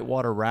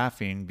 whitewater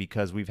rafting,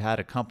 because we've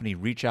had a company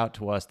reach out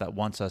to us that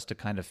wants us to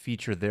kind of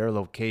feature their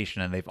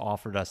location, and they've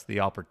offered us the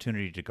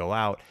opportunity to go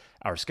out.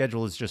 Our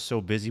schedule is just so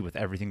busy with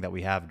everything that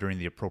we have during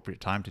the appropriate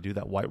time to do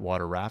that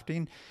whitewater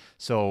rafting.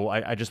 So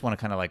I just want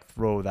to kind of like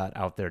throw that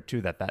out there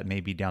too, that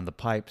may be down the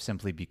pipe,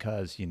 simply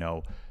because,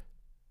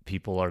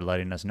 people are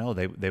letting us know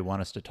they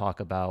want us to talk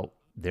about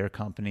their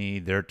company,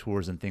 their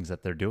tours and things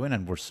that they're doing.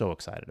 And we're so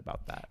excited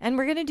about that. And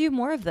we're going to do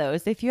more of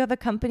those. If you have a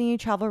company,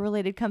 travel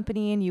related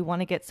company, and you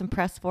want to get some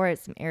press for it,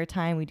 some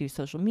airtime, we do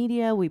social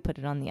media, we put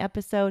it on the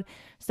episode.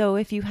 So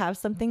if you have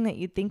something that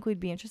you think we'd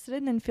be interested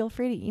in, then feel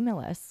free to email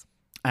us.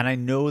 And I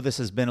know this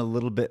has been a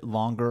little bit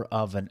longer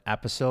of an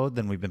episode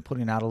than we've been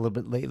putting out a little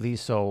bit lately.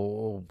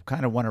 So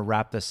kind of want to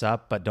wrap this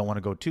up, but don't want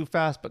to go too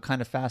fast, but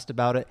kind of fast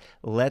about it.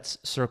 Let's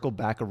circle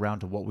back around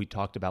to what we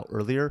talked about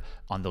earlier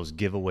on those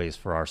giveaways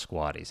for our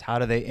squaddies. How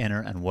do they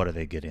enter and what are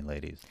they getting,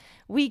 ladies?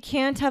 We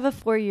can't have a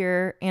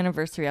 4-year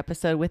anniversary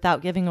episode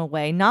without giving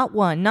away not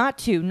 1, not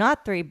 2,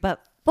 not 3,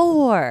 but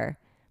 4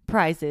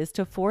 prizes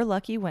to 4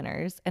 lucky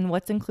winners. And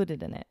what's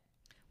included in it?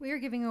 We are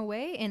giving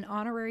away an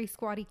honorary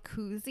squatty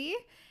koozie,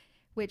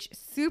 which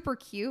super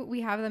cute.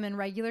 We have them in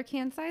regular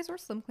can size or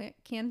slim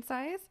can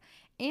size.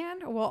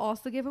 And we'll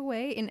also give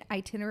away an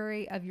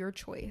itinerary of your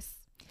choice.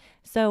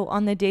 So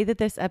on the day that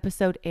this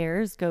episode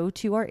airs, go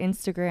to our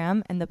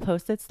Instagram and the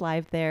post that's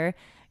live there.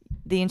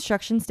 The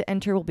instructions to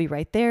enter will be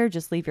right there.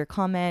 Just leave your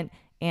comment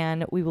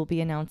and we will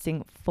be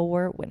announcing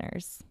 4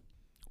 winners.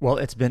 Well,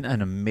 it's been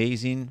an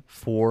amazing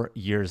 4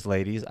 years,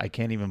 ladies. I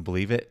can't even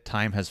believe it.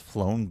 Time has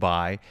flown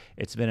by.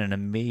 It's been an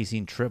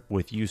amazing trip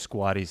with you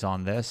squaddies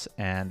on this,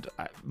 and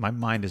my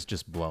mind is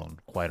just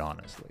blown, quite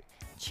honestly.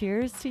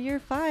 Cheers to year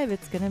 5.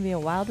 It's going to be a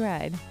wild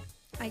ride.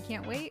 I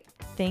can't wait.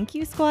 Thank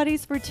you,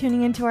 squaddies, for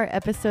tuning into our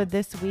episode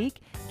this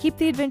week. Keep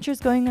the adventures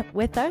going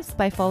with us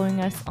by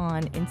following us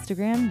on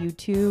Instagram,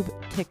 YouTube,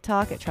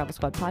 TikTok at Travel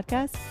Squad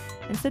Podcast,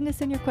 and send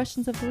us in your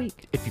questions of the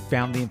week. If you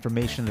found the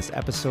information in this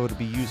episode to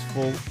be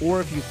useful,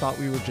 or if you thought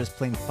we were just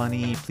plain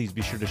funny, please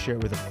be sure to share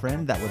it with a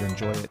friend that would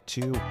enjoy it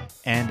too.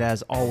 And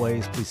as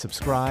always, please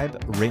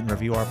subscribe, rate and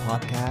review our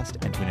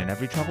podcast, and tune in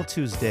every Travel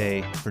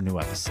Tuesday for new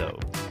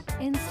episodes.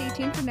 And stay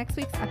tuned for next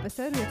week's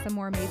episode. We have some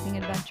more amazing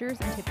adventures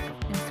and tips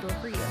in store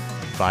for you.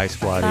 Bye,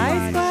 squaddies.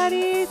 Bye,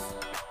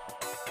 squaddies.